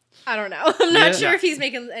 I don't know. I'm not sure if he's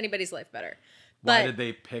making anybody's life better. Why did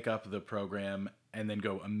they pick up the program and then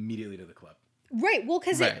go immediately to the club? Right, well,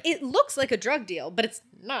 because it looks like a drug deal, but it's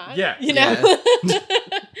not. Yeah. You know? Yeah.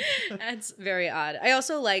 That's very odd. I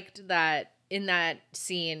also liked that in that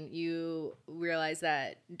scene, you realize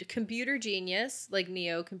that computer genius, like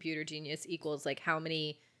Neo computer genius, equals like how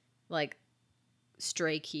many like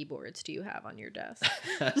stray keyboards do you have on your desk?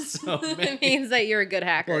 So many. It means that you're a good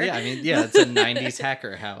hacker. Well, yeah, I mean, yeah, it's a 90s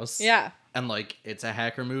hacker house. Yeah. And like, it's a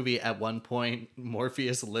hacker movie. At one point,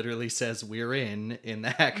 Morpheus literally says, "We're in the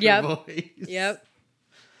hacker voice. Yep.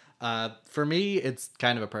 For me, it's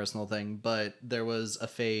kind of a personal thing, but there was a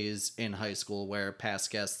phase in high school where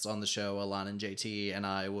past guests on the show, Alon and JT, and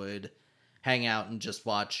I would hang out and just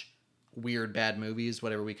watch weird, bad movies,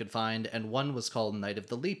 whatever we could find. And one was called Night of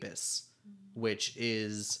the Lepus, which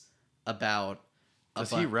is about...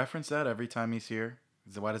 Does he reference that every time he's here?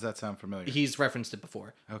 Why does that sound familiar? He's referenced it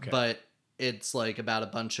before. Okay. But it's like about a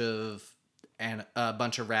bunch of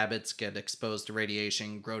rabbits get exposed to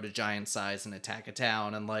radiation, grow to giant size, and attack a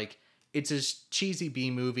town. And like, it's a cheesy B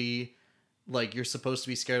movie. Like, you're supposed to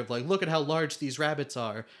be scared of like, look at how large these rabbits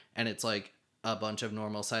are. And it's like a bunch of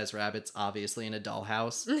normal sized rabbits, obviously in a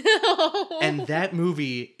dollhouse. And that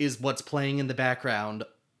movie is what's playing in the background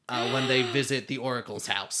when they visit the Oracle's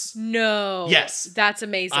house. No. Yes. That's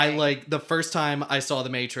amazing. I like, the first time I saw The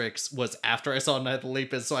Matrix was after I saw Night of the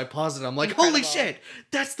Lepus, so I paused it. I'm like, Incredible. Holy shit,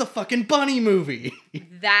 that's the fucking bunny movie.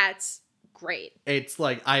 That's great. It's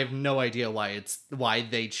like, I have no idea why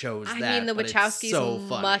they chose that. I mean, the but it's Wachowskis so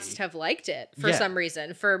funny. must have liked it for some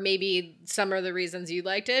reason. For maybe some of the reasons you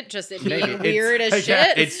liked it, just it being Maybe. weird as Yeah,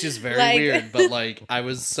 shit. it's just very Like- weird, but like, I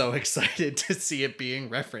was so excited to see it being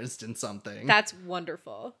referenced in something. That's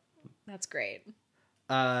wonderful. That's great.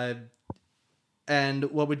 And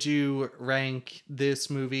what would you rank this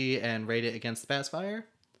movie and rate it against The Pacifier?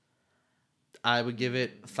 I would give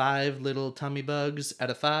it 5 little tummy bugs out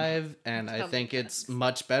of 5, and I think it's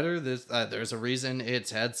much better. There's a reason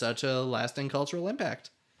it's had such a lasting cultural impact.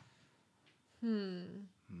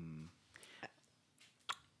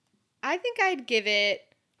 I think I'd give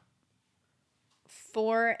it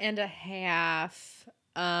 4.5.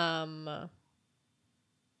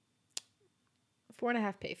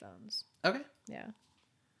 4.5 payphones. Okay. Yeah.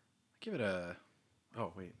 Give it a...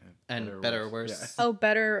 Oh, wait. And better or worse? Yeah. Oh,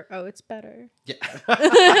 better. Oh, it's better.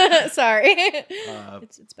 Yeah. Sorry.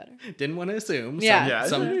 It's better. Didn't want to assume. Yeah.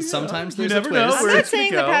 Sometimes You there's a never know twist. I'm where not it's gonna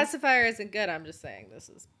saying the go. pacifier isn't good. I'm just saying this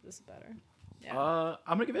is better. Yeah.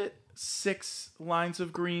 I'm going to give it 6 lines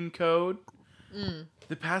of green code.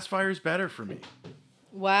 The pacifier is better for me.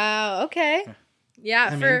 Wow. Okay. Yeah.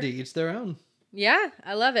 I mean, to each their own. Yeah,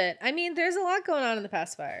 I love it. I mean, there's a lot going on in the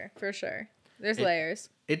pacifier for sure. There's layers.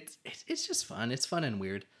 It's just fun. It's fun and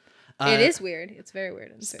weird. It is weird. It's very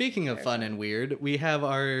weird. And Speaking of fun and weird, we have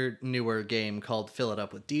our newer game called Fill It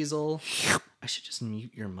Up with Diesel. I should just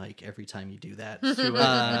mute your mic every time you do that.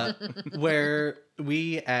 Where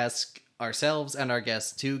we ask ourselves and our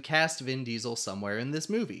guests to cast Vin Diesel somewhere in this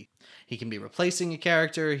movie. He can be replacing a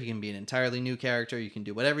character. He can be an entirely new character. You can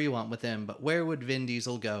do whatever you want with him. But where would Vin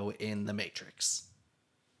Diesel go in The Matrix?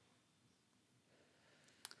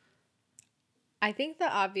 I think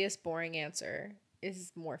the obvious boring answer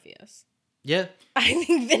is Morpheus. Yeah. I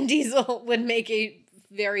think Vin Diesel would make a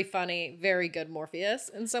very funny, very good Morpheus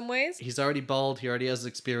in some ways. He's already bald. He already has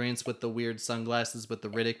experience with the weird sunglasses with the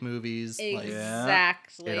Riddick movies.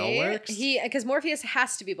 Exactly. It all works. Because Morpheus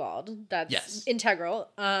has to be bald. That's integral.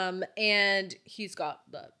 And he's got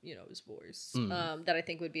that, his voice. That I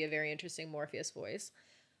think would be a very interesting Morpheus voice.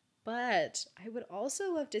 But I would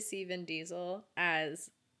also love to see Vin Diesel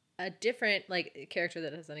as a different character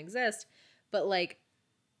that doesn't exist, but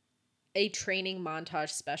a training montage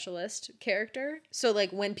specialist character. So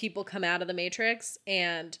when people come out of the Matrix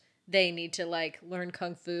and they need to learn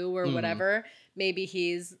kung fu or whatever, maybe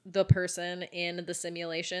he's the person in the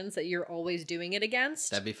simulations that you're always doing it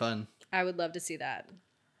against. That'd be fun. I would love to see that.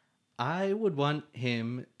 I would want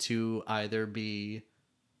him to either be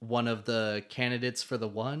one of the candidates for the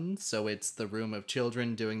one, so it's the room of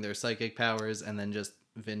children doing their psychic powers, and then just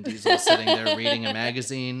Vin Diesel sitting there reading a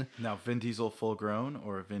magazine. Now, Vin Diesel full grown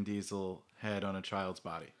or Vin Diesel head on a child's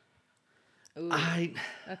body? Ooh,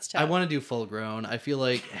 that's tough. I want to do full grown. I feel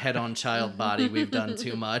like head on child body, we've done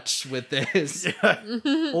too much with this.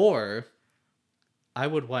 Or I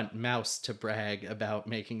would want Mouse to brag about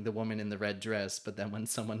making the woman in the red dress, but then when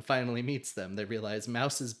someone finally meets them, they realize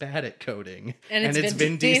Mouse is bad at coding. And it's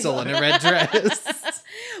Vin Diesel in a red dress.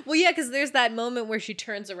 Well, yeah, because there's that moment where she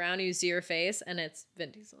turns around and you see her face, and it's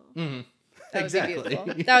Vin Diesel. Mm-hmm. That would be beautiful.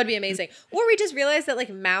 That would be amazing. Or we just realize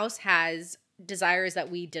that Mouse has desires that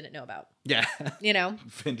we didn't know about. Yeah.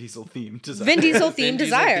 Vin Diesel themed desires. Vin Diesel themed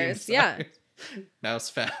desires. Yeah. Mouse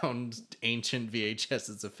found ancient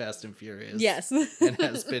VHSs of Fast and Furious. Yes. And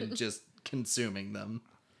has been just consuming them.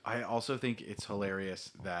 I also think it's hilarious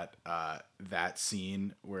that that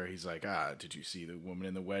scene where he's like, did you see the woman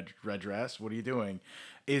in the red dress? What are you doing?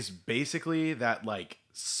 Is basically that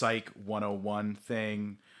Psych 101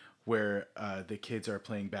 thing where the kids are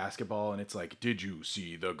playing basketball and it's like, did you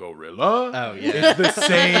see the gorilla? Oh, yeah. It's the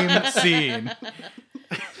same scene.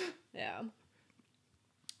 Yeah.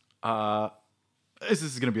 This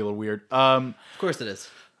is going to be a little weird. Of course it is.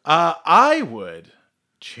 I would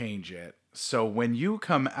change it. So when you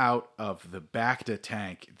come out of the Bacta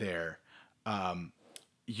tank there,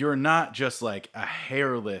 you're not just a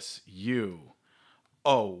hairless you.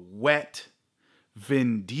 A wet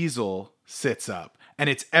Vin Diesel sits up. And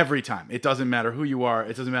it's every time. It doesn't matter who you are.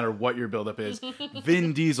 It doesn't matter what your buildup is.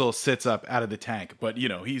 Vin Diesel sits up out of the tank. But,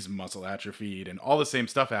 he's muscle atrophied and all the same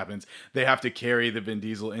stuff happens. They have to carry the Vin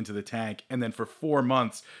Diesel into the tank. And then for 4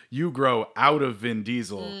 months, you grow out of Vin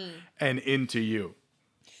Diesel and into you.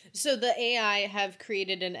 So the AI have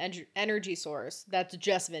created an energy source that's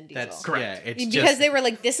just Vin Diesel. That's correct. Yeah, because they were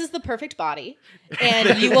like, this is the perfect body.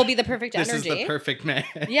 And you will be the perfect energy. This is the perfect man.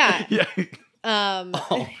 Yeah. Yeah.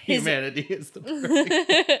 All humanity is the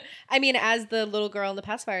perfect. I mean, as the little girl in the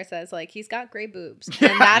pacifier says, he's got great boobs,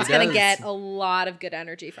 and that's gonna get a lot of good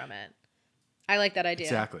energy from it. I like that idea.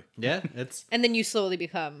 Exactly. Yeah, it's and then you slowly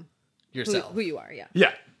become yourself, who you are. Yeah.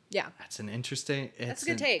 Yeah. Yeah. That's an interesting. That's a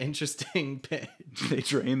good take. Interesting pitch. They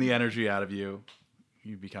drain the energy out of you.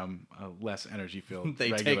 You become a less energy filled.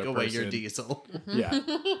 They take away your diesel. Mm-hmm. Yeah.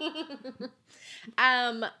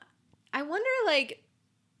 I wonder,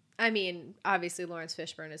 I mean, obviously Lawrence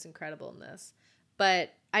Fishburne is incredible in this,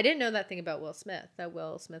 but I didn't know that thing about Will Smith, that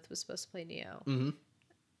Will Smith was supposed to play Neo. Mm-hmm.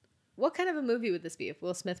 What kind of a movie would this be if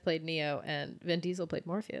Will Smith played Neo and Vin Diesel played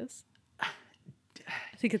Morpheus? I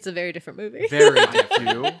think it's a very different movie. Very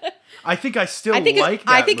different. I think I still like that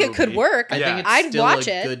I think movie. it could work. I think it's I'd still watch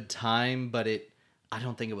a it. good time, but I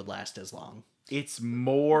don't think it would last as long. It's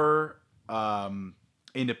more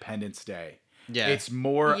Independence Day. Yeah. It's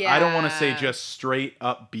more, I don't want to say just straight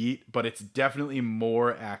upbeat, but it's definitely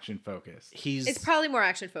more action focused. It's probably more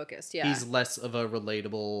action focused, yeah. He's less of a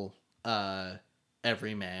relatable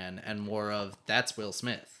everyman and more of, that's Will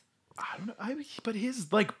Smith. I don't know. But his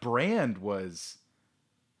brand was...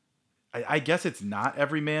 I guess it's not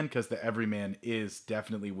Everyman because the Everyman is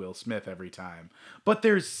definitely Will Smith every time. But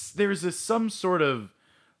there's some sort of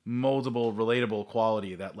moldable, relatable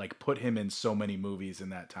quality that put him in so many movies in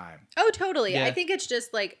that time. Oh, totally. Yeah. I think it's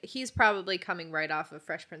just he's probably coming right off of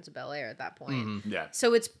Fresh Prince of Bel-Air at that point. Mm-hmm. Yeah.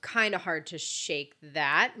 So it's kind of hard to shake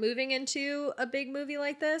that moving into a big movie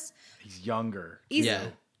like this. He's younger. Yeah.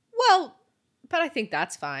 Well, but I think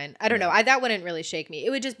that's fine. I don't know. That wouldn't really shake me. It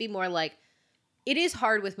would just be more it is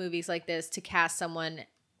hard with movies like this to cast someone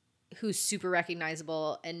who's super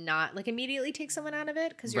recognizable and not immediately take someone out of it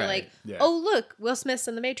because you're oh, look, Will Smith's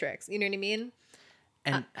in The Matrix. You know what I mean?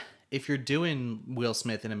 And if you're doing Will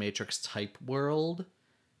Smith in a Matrix type world,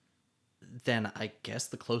 then I guess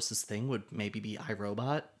the closest thing would maybe be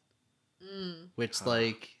iRobot, which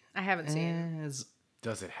I haven't seen.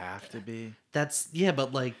 Does it have to be?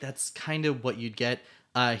 But like that's kind of what you'd get.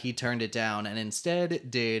 He turned it down and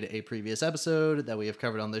instead did a previous episode that we have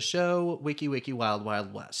covered on this show, Wiki Wiki Wild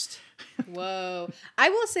Wild West. Whoa. I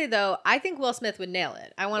will say, though, I think Will Smith would nail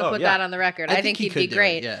it. I want to put yeah. that on the record. I think he'd be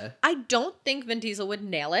great. Yeah. I don't think Vin Diesel would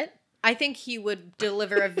nail it. I think he would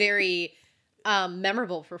deliver a very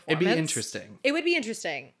memorable performance. It'd be interesting. It would be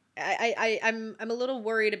interesting. I'm a little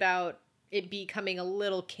worried about it becoming a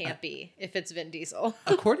little campy if it's Vin Diesel.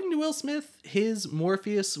 According to Will Smith, his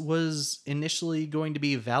Morpheus was initially going to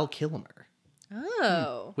be Val Kilmer.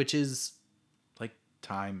 Oh. Which is... like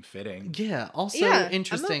time fitting. Yeah, also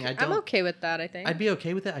interesting. I'm okay with that, I think. I'd be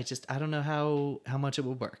okay with it. I don't know how much it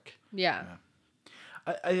would work. Yeah.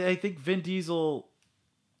 I think Vin Diesel...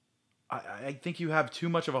 I think you have too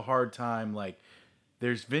much of a hard time. Like,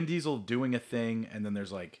 there's Vin Diesel doing a thing, and then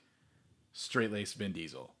there's, like, straight-laced Vin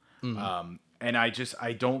Diesel. Mm-hmm. And I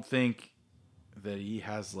don't think that he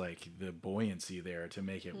has like the buoyancy there to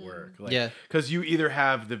make it work. Like, yeah. Because you either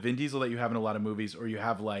have the Vin Diesel that you have in a lot of movies, or you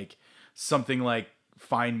have like something like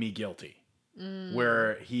Find Me Guilty,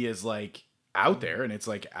 where he is like out there and it's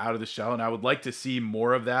like out of the shell. And I would like to see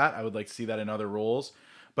more of that. I would like to see that in other roles,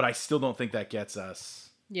 but I still don't think that gets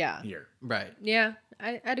us here. Right. Yeah,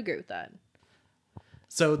 I'd agree with that.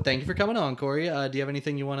 So thank you for coming on, Kory. Do you have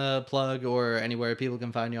anything you want to plug or anywhere people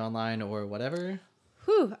can find you online or whatever?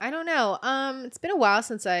 I don't know. It's been a while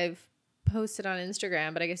since I've posted on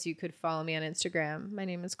Instagram, but I guess you could follow me on Instagram. My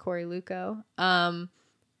name is Kory Louko.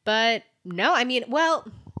 But no, I mean, well,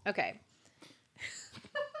 okay.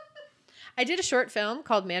 I did a short film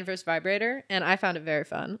called Man vs. Vibrator, and I found it very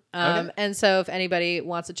fun. And so if anybody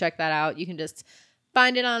wants to check that out, you can just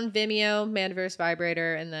find it on Vimeo, Man vs.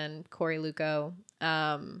 Vibrator, and then Kory Louko.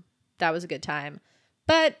 That was a good time,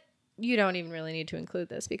 but you don't even really need to include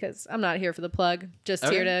this because I'm not here for the plug. Just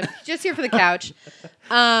here for the couch.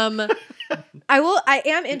 I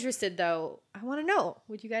am interested though. I want to know,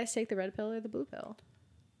 would you guys take the red pill or the blue pill?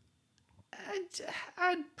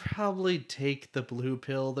 I'd probably take the blue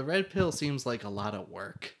pill. The red pill seems like a lot of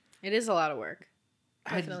work. It is a lot of work.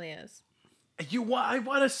 Definitely is. I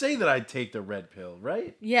want to say that I'd take the red pill,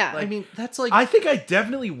 right? Yeah. I mean, that's like... I think I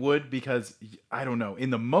definitely would because, I don't know,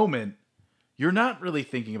 in the moment, you're not really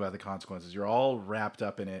thinking about the consequences. You're all wrapped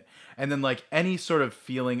up in it. And then, like, any sort of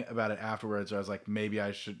feeling about it afterwards, I was like, maybe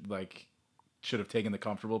I should have taken the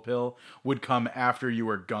comfortable pill, would come after you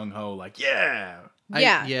were gung-ho, like, yeah!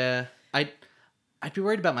 I'd be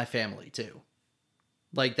worried about my family, too.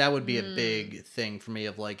 Like, that would be a big thing for me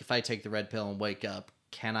of, like, if I take the red pill and wake up,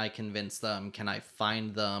 can I convince them? Can I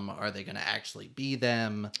find them? Are they going to actually be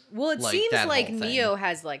them? Well, it seems like Neo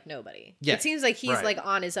has like nobody. Yeah. It seems like he's like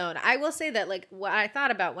on his own. I will say that like what I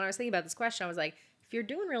thought about when I was thinking about this question, I was like, if you're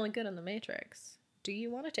doing really good in the Matrix, do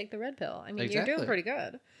you want to take the red pill? I mean, you're doing pretty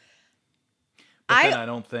good. But then I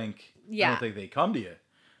don't think they come to you.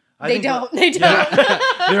 They don't.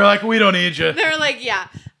 They're like, we don't need you. They're like, yeah.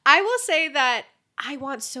 I will say that I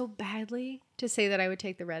want so badly to say that I would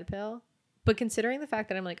take the red pill. But considering the fact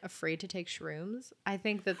that I'm like afraid to take shrooms, I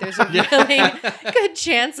think that there's a really good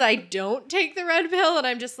chance I don't take the red pill and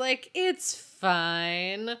I'm just like, it's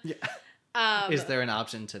fine. Yeah. Is there an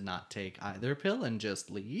option to not take either pill and just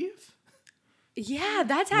leave? Yeah,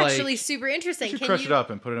 that's actually super interesting. I should crush it up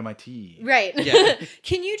and put it in my tea. Right. Yeah.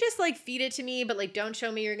 Can you just like feed it to me, but like don't show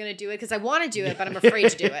me you're going to do it? Because I want to do it, but I'm afraid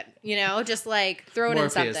to do it. You know, just like throw it in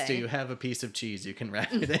something. Do you have a piece of cheese you can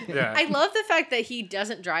wrap it in? Yeah. I love the fact that he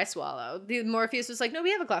doesn't dry swallow. The Morpheus was like, no,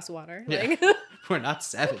 we have a glass of water. Yeah. Like, we're not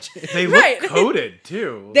savages. They look coated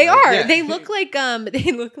too. They are. Yeah. They look like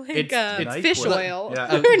it's fish oil.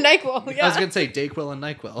 Yeah. Or NyQuil. Yeah. I was going to say Dayquil and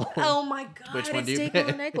NyQuil. Oh my God. Which one do you Dayquil pick?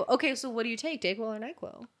 and NyQuil. Okay, so what do you take, Dayquil or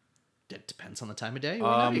NyQuil? It depends on the time of day or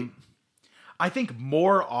night. I think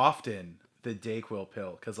more often the Dayquil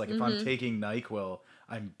pill, because like if I'm taking NyQuil,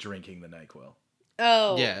 I'm drinking the NyQuil.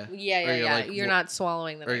 Oh, yeah. Like, you're not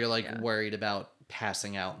swallowing them. Or you're like worried about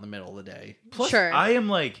passing out in the middle of the day. Plus, I am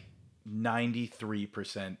like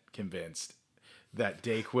 93% convinced that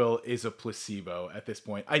Dayquil is a placebo at this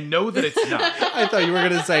point. I know that it's not. I thought you were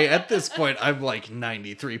going to say, at this point, I'm like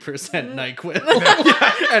 93%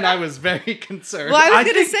 NyQuil. And I was very concerned. Well, I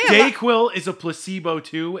was going to say Dayquil is a placebo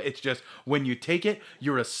too. It's just when you take it,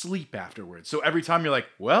 you're asleep afterwards. So every time you're like,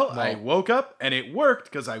 well, I woke up and it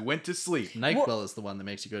worked because I went to sleep. NyQuil is the one that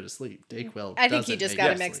makes you go to sleep. Dayquil I think you just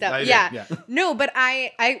got it mixed up. Yeah. No, but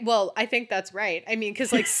I think that's right. I mean,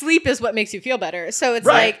 because like sleep is what makes you feel better. So it's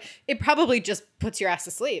like, it probably just puts your ass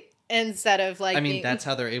to sleep instead of like. I mean, that's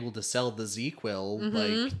how they're able to sell the ZQuil.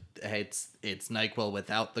 Like, it's NyQuil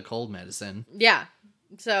without the cold medicine. Yeah.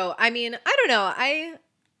 So I mean, I don't know.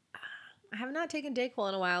 I have not taken Dayquil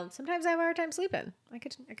in a while. Sometimes I have a hard time sleeping. I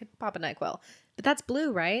could pop a NyQuil. But that's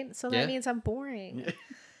blue, right? So that means I'm boring.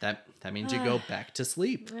 That means you go back to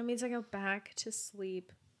sleep. That means I go back to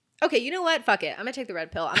sleep. Okay, you know what? Fuck it. I'm going to take the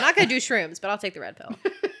red pill. I'm not going to do shrooms, but I'll take the red pill.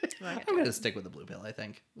 I'm going to stick with the blue pill, I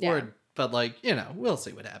think. Yeah. But we'll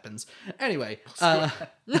see what happens. Anyway,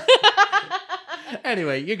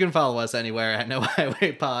 anyway, you can follow us anywhere at No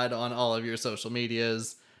Highway Pod on all of your social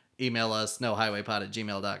medias. Email us,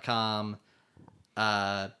 nohighwaypod@gmail.com.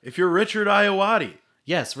 If you're Richard Ayoade.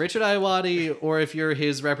 Yes, Richard Ayoade, or if you're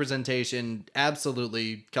his representation,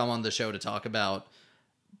 absolutely come on the show to talk about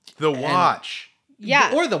The Watch.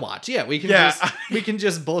 Yeah. Or The Watch. Yeah, we can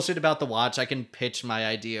just bullshit about The Watch. I can pitch my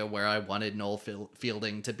idea where I wanted Noel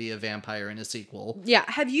Fielding to be a vampire in a sequel. Yeah.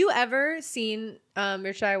 Have you ever seen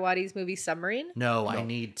Richard Ayoade's movie Submarine? No, I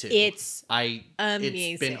need to. It's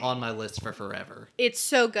amazing. It's been on my list for forever. It's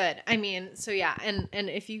so good. I mean, so yeah, and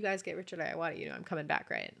if you guys get Richard Ayoade, I'm coming back,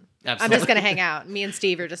 right? Absolutely. I'm just gonna hang out. Me and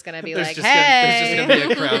Steve are just gonna be There's hey. There's just gonna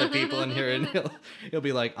be a crowd of people in here, and he'll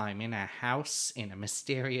be like, "I'm in a house in a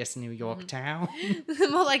mysterious New York town."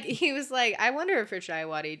 Well, he was like, I wonder if Richard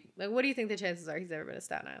Ayoade, what do you think the chances are he's ever been to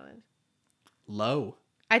Staten Island? Low.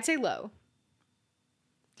 I'd say low.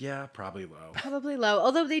 Yeah, probably low. Probably low.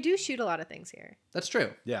 Although they do shoot a lot of things here. That's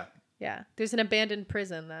true. Yeah. Yeah. There's an abandoned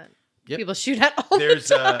prison that people shoot at all the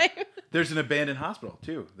time. There's an abandoned hospital,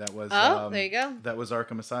 too. That was there you go. That was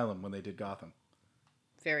Arkham Asylum when they did Gotham.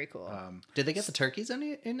 Very cool. Did they get the turkeys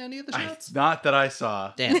in any of the shots? Not that I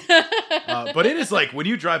saw. Damn. But it is when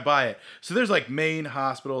you drive by it. So there's main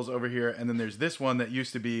hospitals over here, and then there's this one that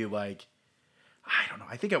used to be I don't know.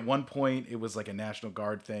 I think at one point it was a National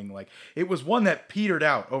Guard thing. It was one that petered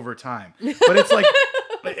out over time. But it's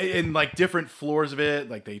in different floors of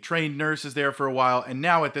it. They trained nurses there for a while. And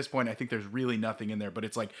now at this point, I think there's really nothing in there. But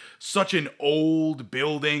it's such an old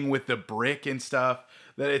building with the brick and stuff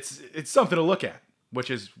that it's something to look at, which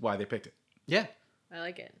is why they picked it. Yeah. I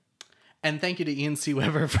like it. And thank you to Ian C.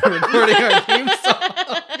 Weber for recording our theme song.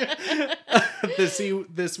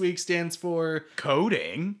 This week stands for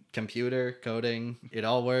coding. Computer, coding, it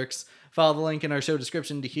all works. Follow the link in our show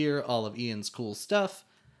description to hear all of Ian's cool stuff.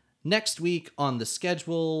 Next week on the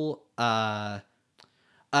schedule, past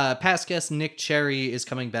guest Nick Cherry is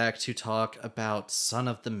coming back to talk about Son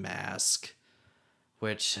of the Mask.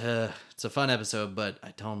 Which, it's a fun episode, but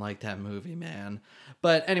I don't like that movie, man.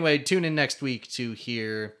 But anyway, tune in next week to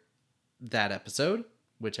hear that episode,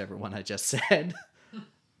 whichever one I just said.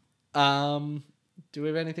 Do we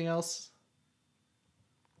have anything else?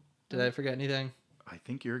 Did I forget anything? I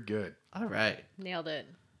think you're good. All right. Nailed it.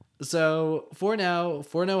 So, for No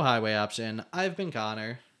Highway Option, I've been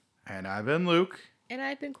Connor. And I've been Luke. And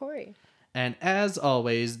I've been Kory. And as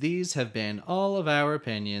always, these have been all of our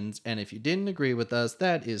opinions, and if you didn't agree with us,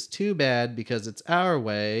 that is too bad, because it's our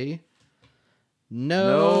way.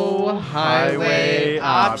 No highway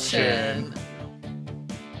option.